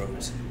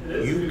Crossroads.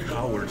 You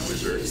coward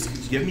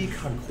wizards. Give me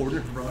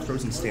Concordant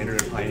Crossroads and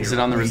Standard and Pioneer. Is it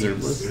on the please.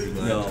 reserve list?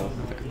 No.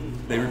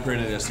 They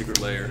reprinted a secret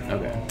layer.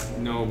 Okay.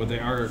 No, but they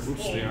are.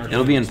 Oops, they are.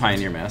 It'll be in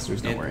Pioneer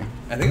Masters. Don't worry.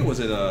 I think it was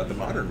at the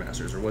Modern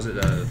Masters, or was it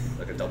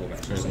like a double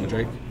Masters?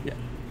 Drake. Yeah.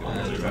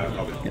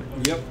 Probably.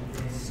 Yep.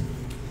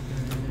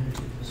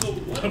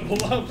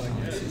 Pull up, I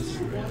guess.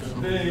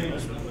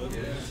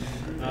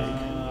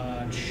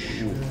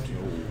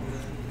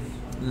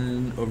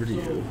 Then over to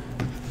you.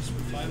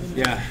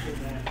 Yeah.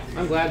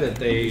 I'm glad that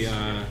they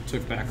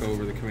took back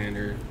over the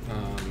commander.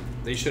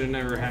 They should have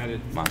never had it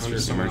Monstrous under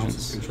someone Emergence.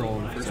 else's control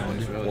in the first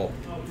place. Really. Well,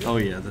 Oh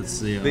yeah, that's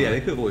the. but yeah, they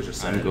could have always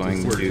just said I'm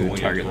going we're to going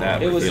target into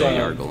that it. It was Really a,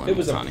 Yargle and it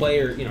was a Tawny.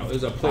 player, you know, it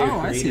was a player Oh,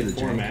 I see created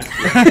the format.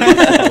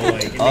 jank. So,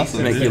 like, it makes Awesome.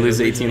 sense Make you that lose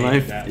it was 18 made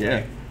life? that Yeah.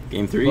 way.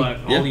 Game 3. But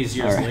all Yeah. these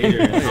years All right. later,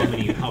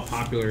 and how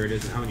popular it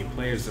is and how many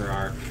players there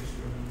are,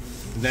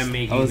 them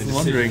making I was the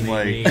wondering, decision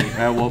they like, made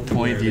at what point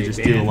where do you they just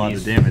deal a banned lot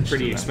of these damage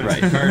pretty to them?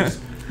 expensive Right. cards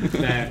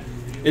that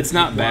It's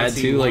not bad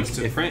Watsy too. Like wants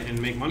to if, print and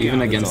make money even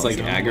off of against it, like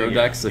you know? aggro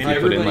decks, if And you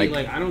put in everybody,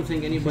 like I don't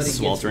think anybody gets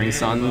Sweltering mad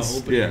about Suns,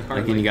 opening a yeah, card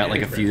like when you got like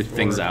a Aether few or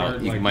things a out,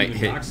 card you like might even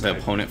hit the Dockside.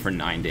 opponent for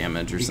 9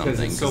 damage or Because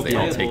something it's so because they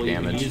all playable, take you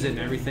can damage. use it and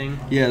everything.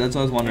 Yeah, that's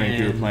what I was wondering if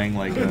you were And playing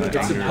like. It's Anger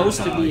or supposed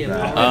to something be like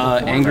an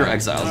that. Anger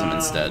exiles them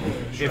instead.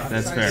 If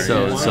That's fair.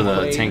 So- yeah. so the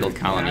play Tangled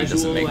Colony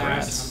doesn't make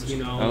grass. You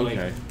know, Okay,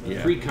 like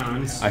yeah.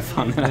 pre-cons. I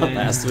found that out then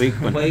last week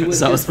when play with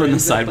so I was your putting the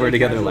friends that sideboard play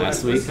together casual last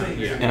at week, this time.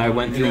 Yeah. and I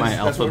went through my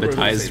That's what we're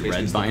gonna alphabetized say, red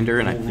basically. binder,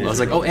 and I was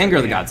like, "Oh, Anger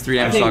of the Gods, 3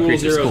 damage to all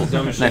creatures, cool."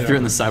 And I threw it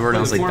in the sideboard, and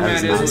I was like,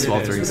 "That is not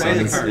Sweltering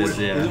Suns." This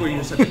is where you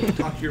just have to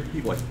talk to your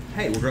people. Like,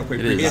 hey, we're gonna play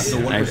It pre-game. is. So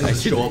one I person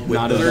should show up with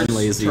not have the been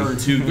lazy. turn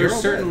 2. There's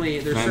certainly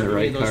Find the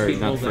right those card,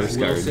 people not that first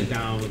will card. sit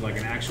down with like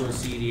an actual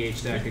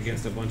CDH deck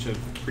against a bunch of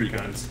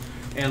pre-cons.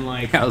 And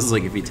like I was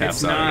like, if he taps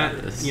it's out, I not,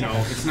 got this. you know,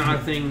 it's not a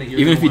thing that you're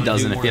Even gonna if he wanna do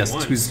doesn't, if more he than has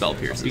once. 2 spell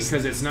pierces.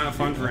 Because it's not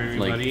fun for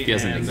everybody, he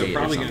has a and they're negate or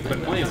probably going to quit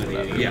something, playing that's with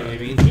what you. that You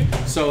know what I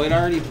mean? So it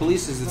already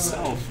polices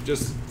itself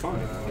just fine.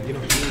 Like,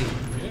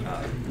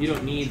 you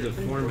don't need the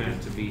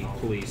format to be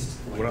policed.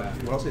 Like What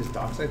that. I'll say is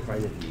Dockside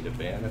probably didn't need a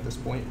ban at this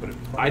point, but it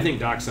I think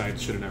Dockside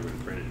should have never been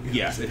printed.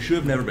 yes, it should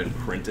have never been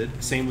printed.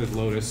 Same with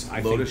Lotus.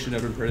 Lotus should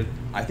never been printed.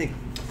 I think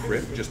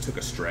Crypt just took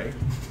a stray.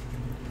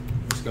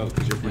 Let's go,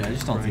 'cause you're Yeah, I playing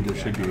just don't think there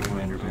grindy should be a all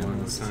commander the ban on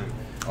time. this.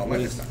 Oh, my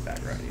it's not that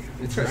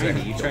grindy. It's Try to say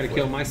grindy. You try to kill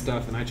kill flip. my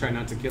stuff, and I try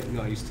not to kill.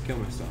 No, I used to kill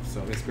my stuff,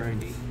 so it's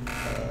grindy. I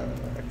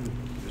can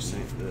Just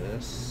saying.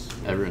 this.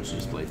 Everyone should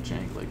just play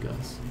Jank like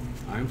us.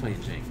 I'm playing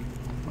Jank.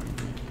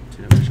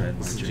 Dude, I wish I had my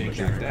This is gym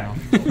Jank right deck.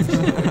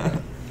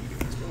 now.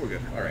 We're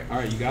good. All right. All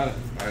right, you got it.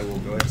 I will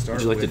go ahead and start.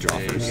 Would you like to with draw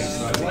a- first?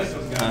 No, I'll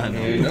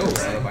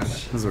buy mine.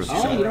 This is worth a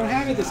Oh, shot. you don't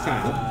have it this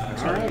time.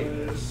 All right.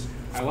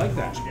 I like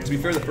that. To be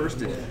fair, the first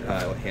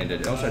hand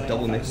it also had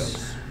double Nixos.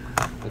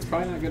 That's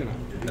probably not good enough.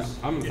 No.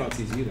 I'm gonna thought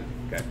you then,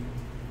 Okay.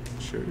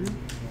 Sure.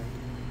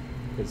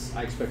 because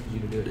I expected you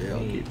to do it Yeah, to I'll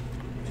me, keep.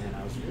 and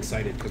I was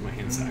excited because my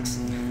hand sucks.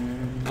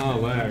 Oh,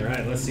 well, all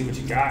right. Let's see what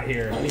you got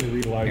here. I need to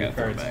read a lot of I your got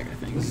a cards. throwback, I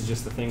think. This is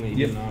just the thing that you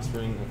Yep. did in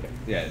Offspring. Okay.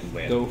 Yeah,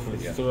 land. Go for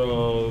yeah.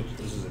 throw.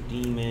 This is a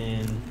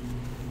demon.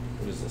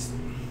 What is this?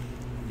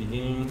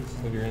 Beginning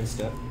of your end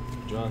step.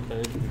 Draw a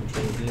card.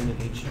 Control a demon.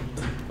 Each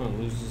opponent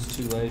loses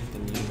 2 life,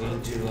 and you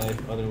gain 2 life.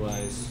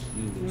 Otherwise,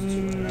 you lose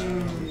 2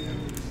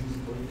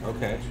 life.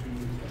 Okay.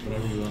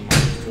 Whatever you want to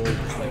do,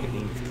 just like a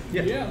demon.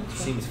 Yeah.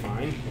 Seems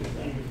fine.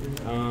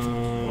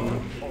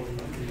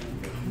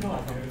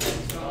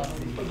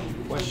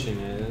 Question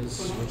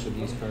is, which of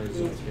these cards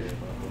do I care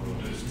about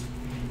the most?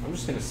 I'm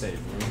just gonna save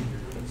room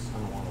because I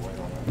don't want to wait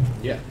all that time.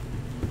 Yeah.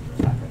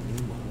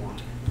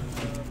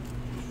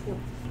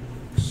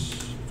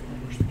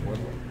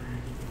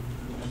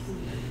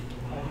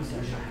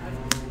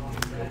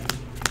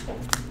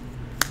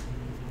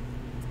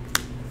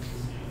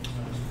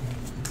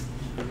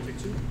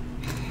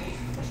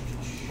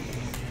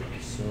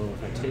 So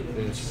if I take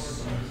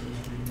this,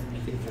 I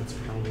think that's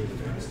probably the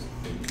best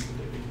thing to do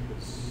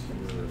because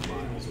we're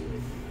miles away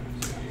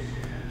from that.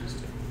 Just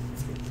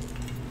take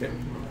it. Okay.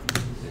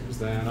 There's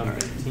that. I'm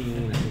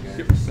 15. I think I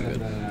Yep. said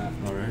that.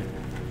 All right.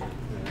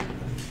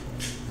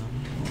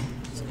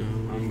 Let's go.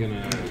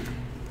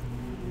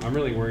 I'm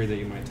really worried that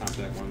you might top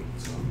deck one,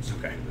 so I'm just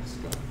Okay. gonna let this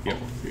go. Yep.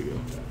 Here you go.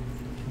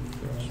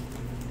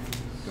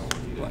 Don't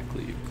want you to,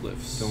 Blackleaf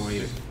Cliffs. don't want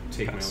you to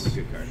take my Pass.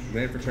 only good card.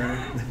 Land for turn.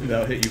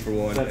 That'll hit you for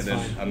 1, That's and then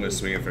fine. I'm going to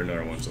swing it for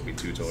another 1, so it'll be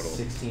 2 total.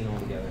 16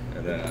 altogether.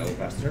 And then I will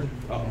pass the turn.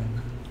 Oh.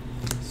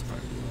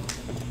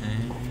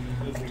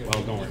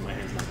 Well, don't worry, my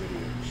hand's not good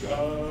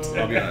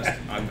either. I'll be honest.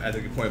 I'm at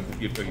the point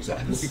of you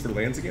said looking for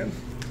lands again.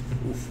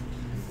 Oof.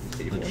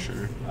 Take Like, 1.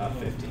 sure.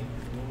 50.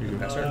 You can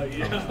pass turn.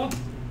 Yeah.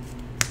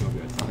 No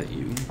good. I'll hit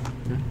you.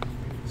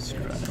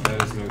 Stride.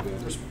 That is no good.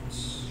 I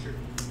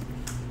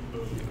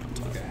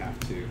think I have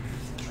to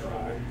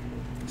try.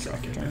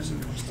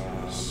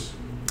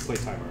 Play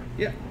timer.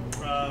 Yeah.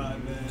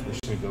 And We're then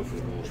just gonna go for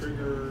the gold.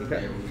 trigger.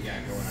 Okay.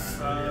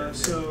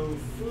 So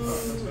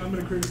food, I'm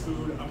gonna create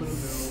food. I'm gonna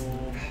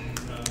mill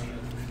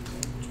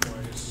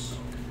twice.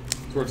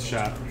 It's worth a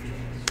shot.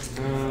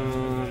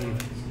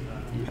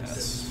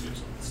 Pass.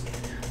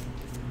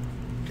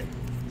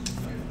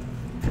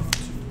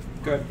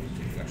 Good.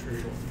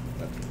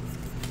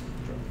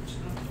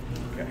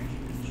 Okay.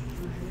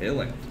 It'll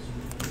land.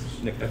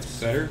 Nick, That's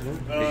better. Hit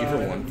you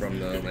for 1 from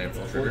the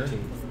landfall trigger.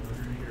 14.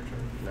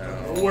 Now,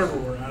 Wherever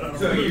we're at, I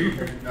don't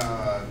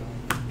know.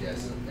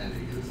 Yes, and I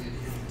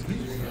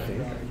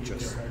think I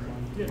just.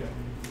 Yeah.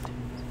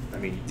 I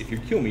mean, if you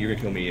kill me, you're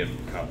gonna kill me in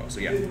combo. So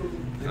yeah, we're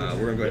gonna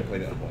go ahead and play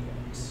the unplugged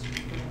box.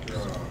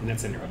 And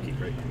that's in your upkeep,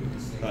 right?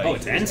 Oh,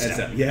 it's end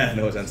step. Yeah,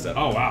 no, it's end step.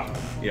 Oh wow.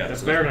 Yeah,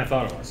 that's so better than I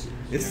thought it was.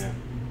 It's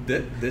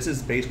this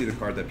is basically the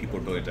card that people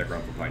are building a deck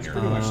around for Pioneer.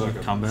 Pretty much like a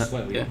combat?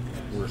 slightly Yeah.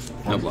 worse.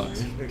 No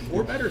blocks.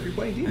 Or better if you're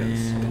playing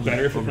demons.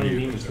 Better if you're playing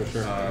demons for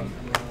sure.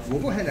 We'll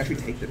go ahead and actually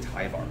take the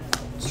Tyvar.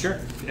 Sure.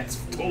 That's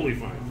totally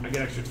fine. I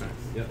get extra time.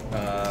 Yep.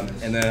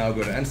 And then I'll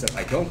go to end step.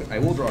 I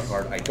will draw a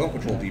card. I don't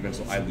control demons,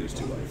 so I lose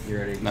 2 life. You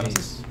ready?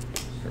 Nemesis.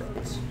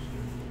 Correct.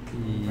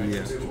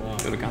 Yeah.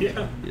 Go to combat.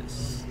 Yeah.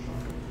 Yes.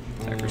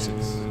 Attack for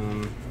 6.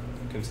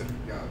 Consider.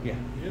 Yeah.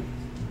 Yep.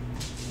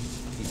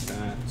 Keep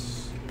that.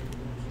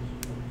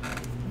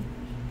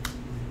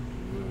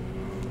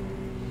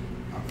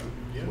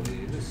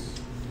 Play this.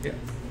 Yeah.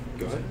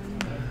 Go ahead.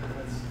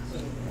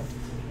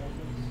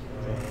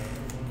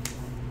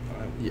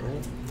 Yeah.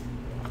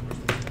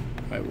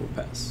 I will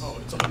pass. Oh,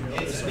 it's on the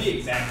other it's side. the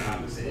exact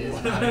opposite.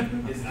 It's not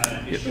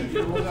an issue.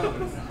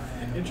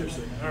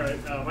 Interesting. All right,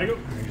 I go.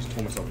 I just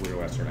told myself Leo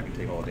last turn I can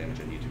take all the damage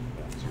I need to.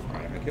 So you're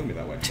probably not gonna kill me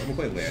that way. So I'm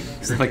gonna play land.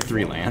 Is it like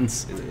 3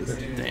 lands? It is.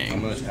 Dang.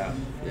 I'm gonna tap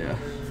Yeah.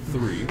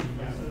 3.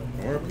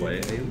 I'm gonna play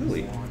a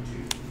Lily.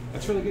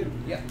 That's really good.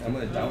 Yeah, I'm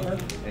gonna down her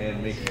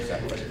and make you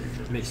sacrifice a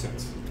creature. Makes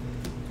sense.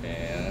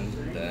 And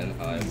then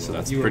I will. So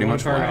that's You were pretty one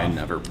much card why I off.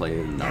 never play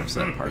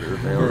Narset Parter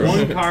Veil.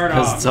 One card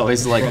Because off. it's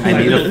always like, From I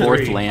need a level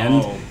 4th 3. land,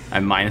 Oh. I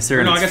minus her,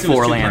 and No, I it's guess it was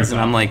 4 2 lands, cards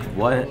and I'm off. like,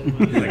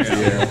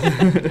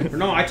 what?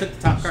 No, I took the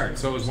top card,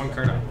 so it was 1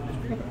 card off.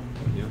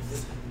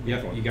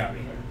 Yep, you got me.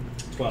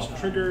 12.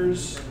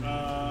 Triggers.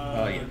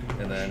 Yeah.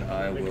 And then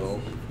I will.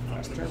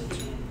 Last turn.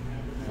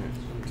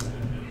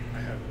 I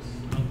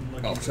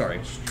have Oh, sorry.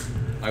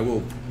 I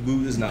will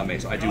lose Name,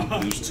 so I do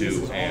lose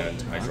 2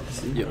 and I draw.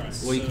 Yep.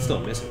 Well, you can still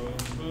miss it.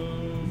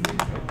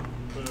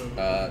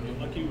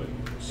 Lucky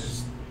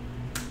wins.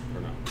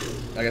 Or not.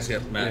 I guess, yeah,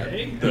 Matt.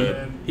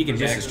 Okay. He can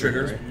Just jack his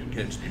triggers trigger,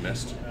 can just be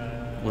missed.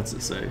 What's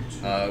it say?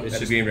 At the just-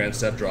 beginning of end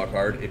step, draw a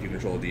card. If you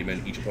control a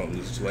demon, each opponent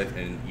loses 2 life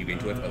and you gain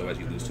 2 life, otherwise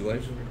you lose 2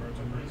 life.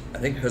 I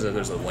think because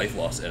there's a life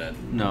loss in it.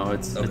 No,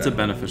 it's Okay. a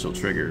beneficial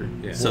trigger.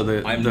 Yeah. So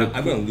I'm going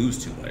to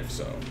lose 2 life,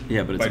 so.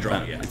 yeah, but it's by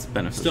drawing, it's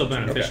beneficial. Still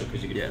trigger. beneficial Okay.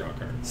 because you get Yeah. to draw a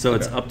card. So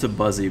it's Okay. up to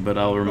Buzzy, but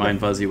I'll remind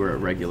Buzzy we're at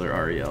regular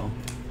REL.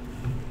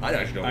 I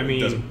actually don't. I it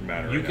mean, doesn't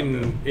matter. you right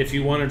can, now, if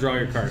you want to draw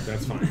your card,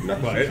 that's fine.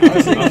 But It- I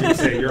was gonna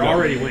say, you're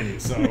already winning,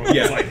 so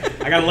Yeah. it's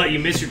like I gotta let you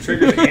miss your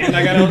triggers and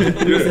I gotta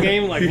lose the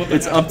game. Like what the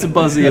It's hell? up to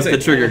Buzzy if the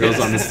trigger goes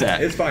on the stack.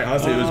 It's fine.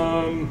 Honestly, it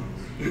was.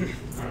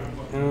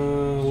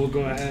 We'll go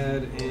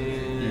ahead The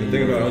and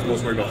thing about it, I was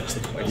most worried about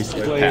just the You place.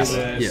 should play pass.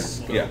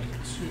 this. Yeah.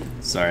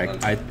 Sorry,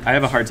 I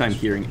have a hard time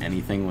hearing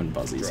anything when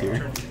Buzzy's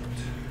here.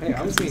 Hey,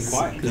 I was being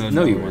quiet.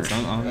 No, you worries.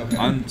 weren't.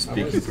 I'm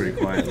speaking pretty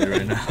quietly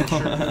right now. I'm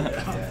gonna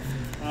go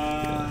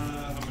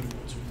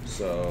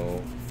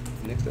So,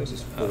 next dose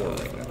is 4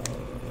 right now.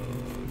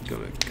 Go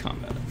to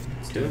combat.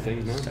 Doing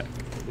things now. Attack.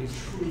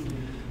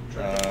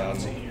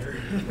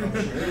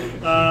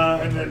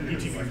 and then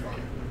ETB.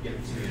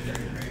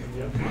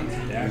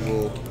 We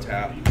will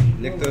tap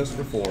Nykthos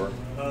for 4.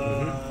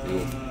 We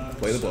will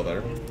play the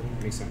Bloodletter.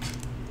 Makes sense.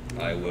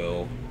 I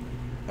will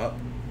up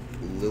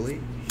Lily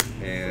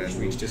and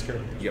Reach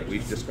discard. Yeah, we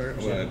discard.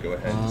 I'm gonna go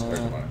ahead and discard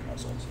the Mana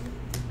Console.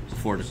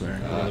 4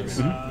 declaring. And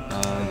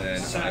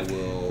then I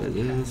will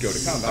go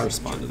to combat. I'll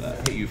respond to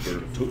that. Hit you for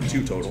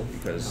 2 total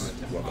because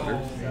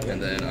Bloodletter.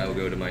 And then I will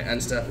go to my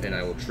end step and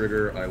I will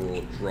trigger. I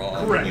will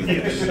draw. Correct, You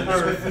yes. lose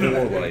Alright, 4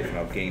 no. life and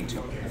I'll gain 2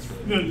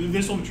 life. No,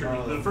 this one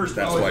trigger. The first.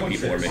 That's why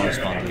people are making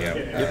respond. Yeah,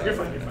 Yeah. you're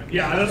fine. You're fine.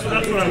 Yeah, that's what I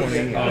was.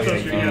 Yeah,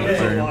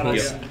 there's a lot of.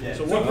 Yeah.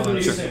 So what for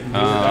these?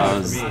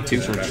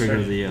 2 So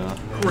trigger the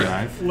Correct.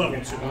 drive.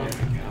 Level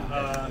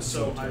 2.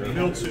 So I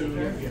mill 2. And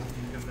then.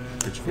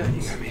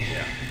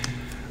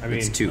 I mean,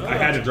 It's 2. I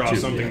had to draw 2,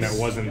 something yes. that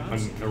wasn't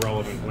an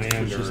irrelevant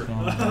land or Just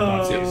gone.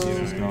 Nazis, you know what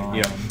I mean? Gone.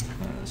 Yeah.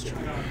 That's true.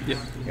 Yep.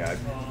 Yeah.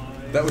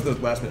 That was the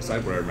last minute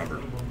sideboard I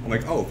remembered. I'm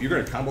like, oh, if you're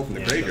gonna combo from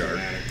the Yeah, it doesn't graveyard.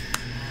 matter.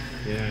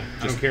 Yeah,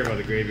 I don't care about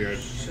the graveyard.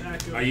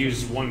 I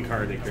used 1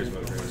 card that cares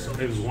about the graveyard.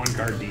 It was 1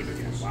 card deep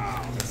again.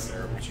 Wow, that's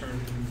terrible.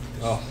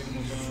 Oh.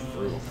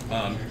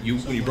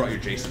 When you brought your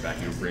Jason back,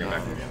 you were bringing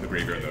back from the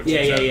graveyard though. Yeah,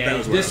 So yeah, that yeah.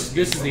 was where I This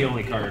was- is the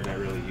only card that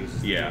really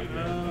uses. Yeah. The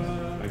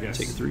graveyard, I guess.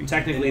 Take a 3.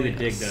 Technically, the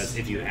dig does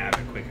if you have it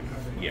quick enough.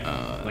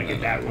 Yeah. Like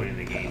at that point in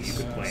the game, you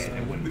could play it.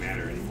 It wouldn't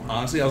matter anymore.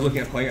 Honestly, I was looking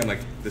at playing. I'm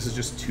like, this is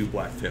just 2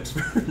 black pips for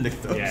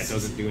Nykthos. Yeah, it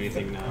doesn't do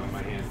anything now in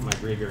my hand. My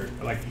graveyard.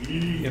 Like,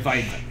 if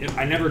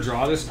I never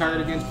draw this card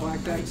against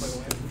black decks,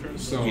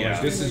 so Yeah.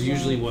 this is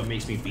usually what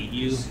makes me beat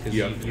you because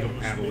Yeah. you don't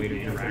have a way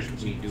to interact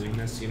with me doing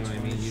this. You know what I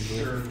mean?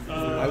 Usually.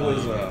 I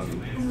was.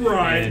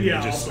 Right. And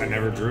Yeah. I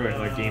never drew it.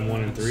 Like game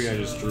 1 and 3, I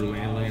just drew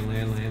land.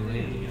 You know,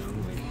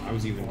 like I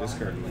was even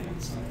discarding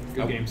lands.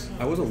 Good games.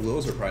 I was a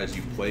little surprised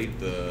you played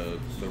the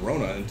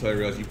Rona until I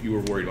realized you were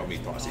worried about me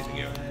toss seizing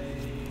you.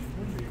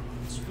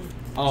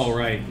 Oh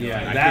right,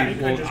 yeah. I That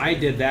think well, I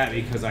did that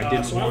because I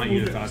didn't so I want moved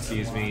you to it. thought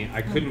seize me.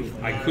 I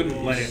couldn't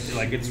let it.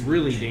 Like it's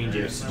really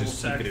dangerous to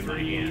just keep it in my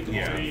hand.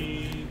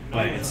 Yeah.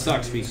 But it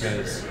sucks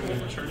because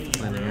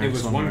it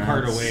was one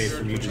card away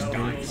from you just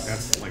dying.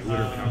 That's like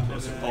literally how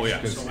close it was. Oh, yeah.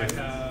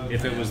 Because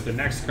if it was the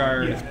next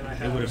card, it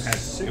would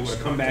have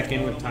come back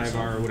in with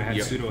Tyvar, would have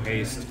had pseudo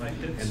haste,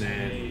 and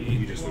then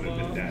you just would have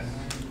been dead.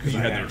 Because you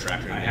had the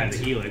retraction. I had the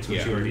helix,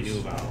 which you already knew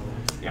about.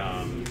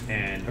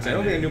 And I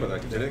don't think I knew about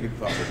that because I didn't get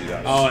thought you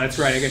guys. oh, that's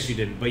right. I guess you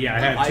didn't. But yeah,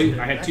 I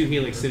had two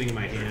helix sitting in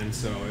my hand,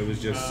 so it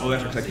was just. Oh,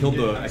 that's right. 'Cause I killed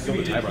the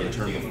Tybar the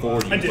turn before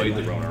you played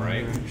the Rona,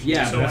 right?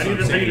 Yeah, So but that's I what need I'm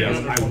to make saying. it Is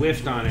another I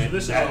whiffed on it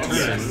this that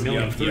is- turn,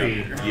 million three,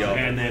 Yep.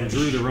 and then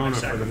drew the Rona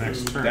for the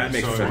next turn. That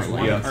makes so sense. it was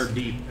one Yep. card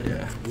deep,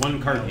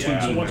 one card too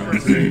Yeah. deep. What's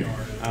my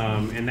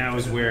And that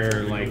was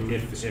where, like,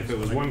 if it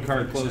was one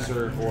card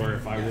closer, or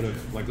if I would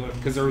have, like,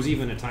 because there was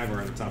even a Tyvar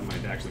on the top of my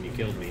deck when you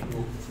killed me.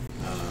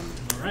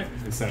 Alright.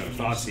 Instead of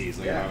Thoughtseize,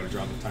 like I would have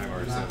dropped the Tyvar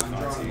instead of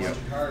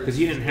Thoughtseize. Because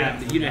you didn't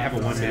have a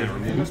one mana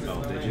removal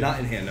spell, did you? Not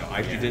in hand, no. I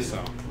actually did.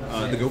 So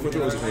The Go For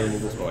Throw was a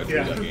removal spell I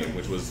played that game,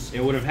 which was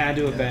it would have had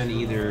to have been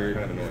either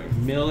kind of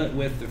annoying. mill it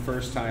with the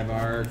first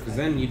Tyvar, because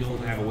then you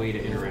don't have a way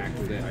to interact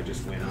with it. I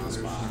just win on the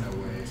spot,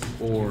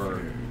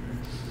 or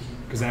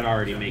because that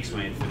already makes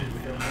my infinite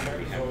mana. I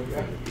already have a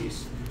infinite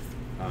piece,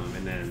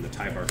 and then the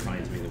Tyvar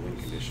finds me the win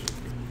condition,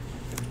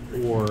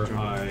 or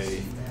I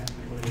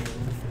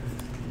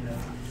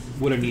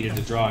would have needed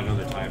to draw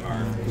another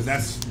Tyvar,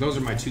 because those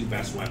are my two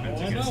best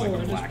weapons against like a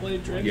black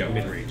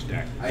mid-range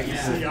deck. Yeah, I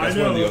That's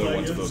know. one of the other like,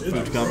 ones of it's- those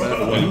it's five.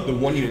 rough. The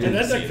one you And didn't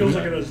that deck see. feels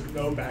like it has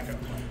no backup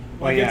plan.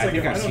 Well, yeah, it's I like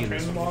think if I've I don't seen train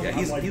this them one. all, Yeah,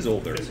 I'm like he's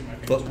older. pissing my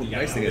pants. But the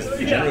nice thing is,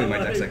 Yeah. generally my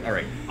deck's like, all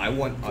right, I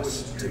want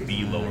us to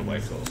be lower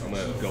life totals. So I'm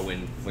going to go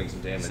in, fling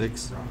some damage.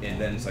 6. And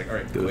then it's like, all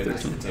right, Go go in,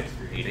 13. it's a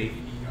 8-8,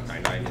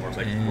 9-9, or it's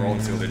like, we're all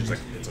in single digits, like,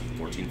 it's a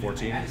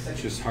 14-14.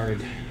 It's just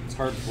hard. It's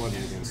hard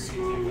flooding against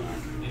black.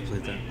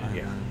 Played that.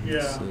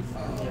 Yeah. So,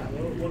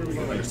 What are we I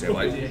going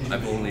understand.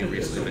 I've only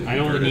recently been I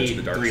only converted to need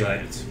the dark 3 side.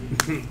 lands.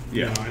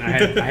 Yeah.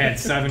 And I had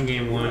 7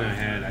 game 1. I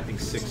had I think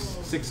 6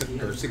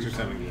 or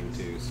 7 game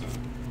 2. So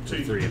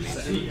 3 of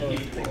me.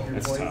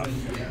 That's tough.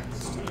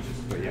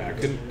 But yeah, I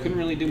couldn't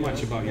really do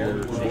much about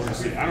your board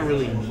state. I don't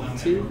really need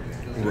to.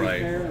 be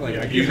Right. fair. Like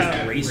I You can just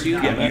just- race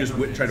you. Yeah, you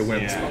just try to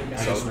win. Yeah, I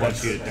So just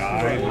want you to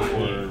die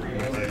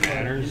before it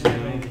matters. You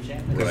know?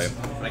 Right.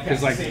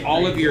 Because like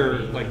all of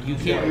your you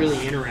can't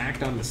really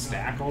interact on the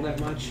stack all that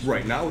much.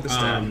 Right, not with the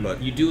stack,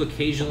 but You do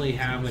occasionally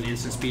have an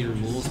instant speed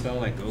removal spell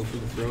like Go for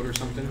the Throat or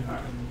something,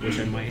 which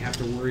I might have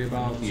to worry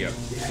about. Yeah.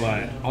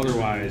 But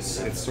otherwise,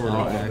 it's sort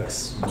all of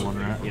X, one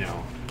rat. you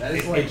know,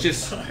 it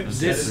just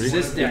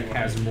this deck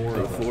has more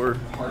of Four.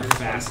 a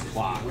fast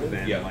clock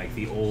than Yeah. like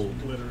the old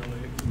literally.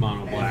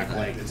 mono black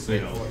you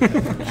know.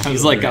 I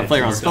was like, got Shield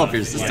player on Red spell stuff.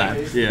 pierce this Like,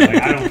 time.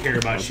 Like, I don't care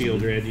about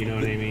Shield Red, you know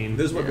what I mean?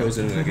 this is what goes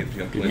into the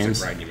game.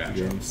 games. Grind you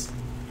matchups.